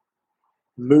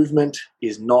 movement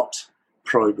is not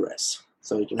progress.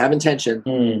 So you can have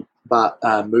intention, but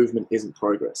movement isn't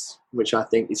progress, which I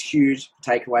think is huge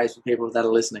takeaways for people that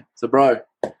are listening. So, bro,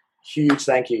 huge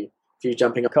thank you for you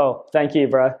jumping up. Cool. Thank you,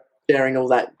 bro. Sharing all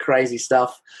that crazy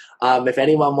stuff. If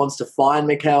anyone wants to find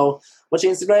Mikel, what's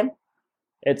your Instagram?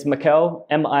 It's Mikel,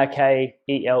 MIKELE.K.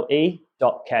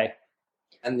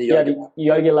 And the Yogi Lab?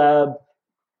 Yogi Lab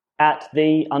at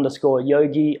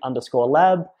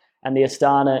 @the_yogi_lab. And the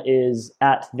Astana is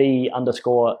at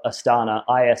 @the_Astana,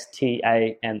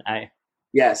 ISTANA.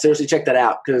 Yeah, seriously, check that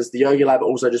out, because the Yogi Lab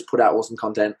also just put out awesome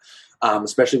content,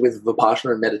 especially with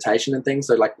Vipassana and meditation and things.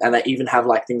 So and they even have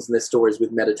things in their stories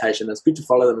with meditation. It's good to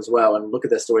follow them as well and look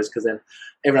at their stories, because then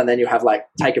every now and then you have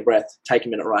take a breath, take a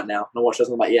minute right now. And I watch this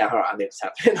and I'm like, yeah, all right, I need to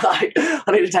tap in. I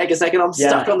need to take a second. I'm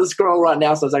stuck on the scroll right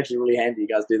now, so it's actually really handy you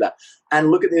guys do that.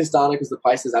 And look at the Astana, because the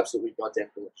place is absolutely goddamn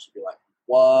cool. You should be like,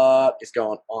 what is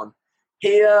going on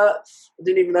here? I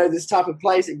didn't even know this type of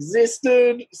place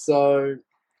existed. So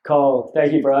cool.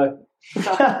 Thank you, bro.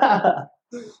 Yeah,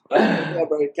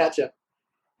 bro. Catch ya.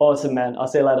 Awesome, man. I'll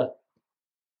see you later.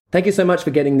 Thank you so much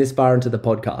for getting this far into the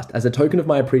podcast. As a token of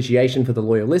my appreciation for the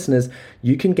loyal listeners,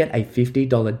 you can get a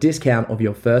 $50 discount of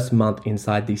your first month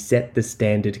inside the Set the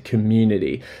Standard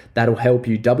community. That'll help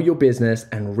you double your business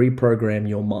and reprogram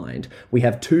your mind. We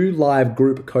have 2 live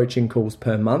group coaching calls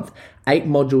per month, 8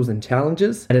 modules and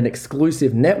challenges, and an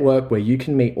exclusive network where you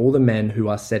can meet all the men who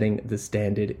are setting the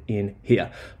standard in here.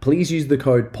 Please use the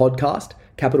code PODCAST,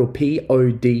 capital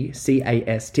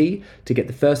PODCAST, to get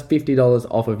the first $50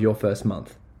 off of your first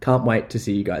month. Can't wait to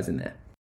see you guys in there.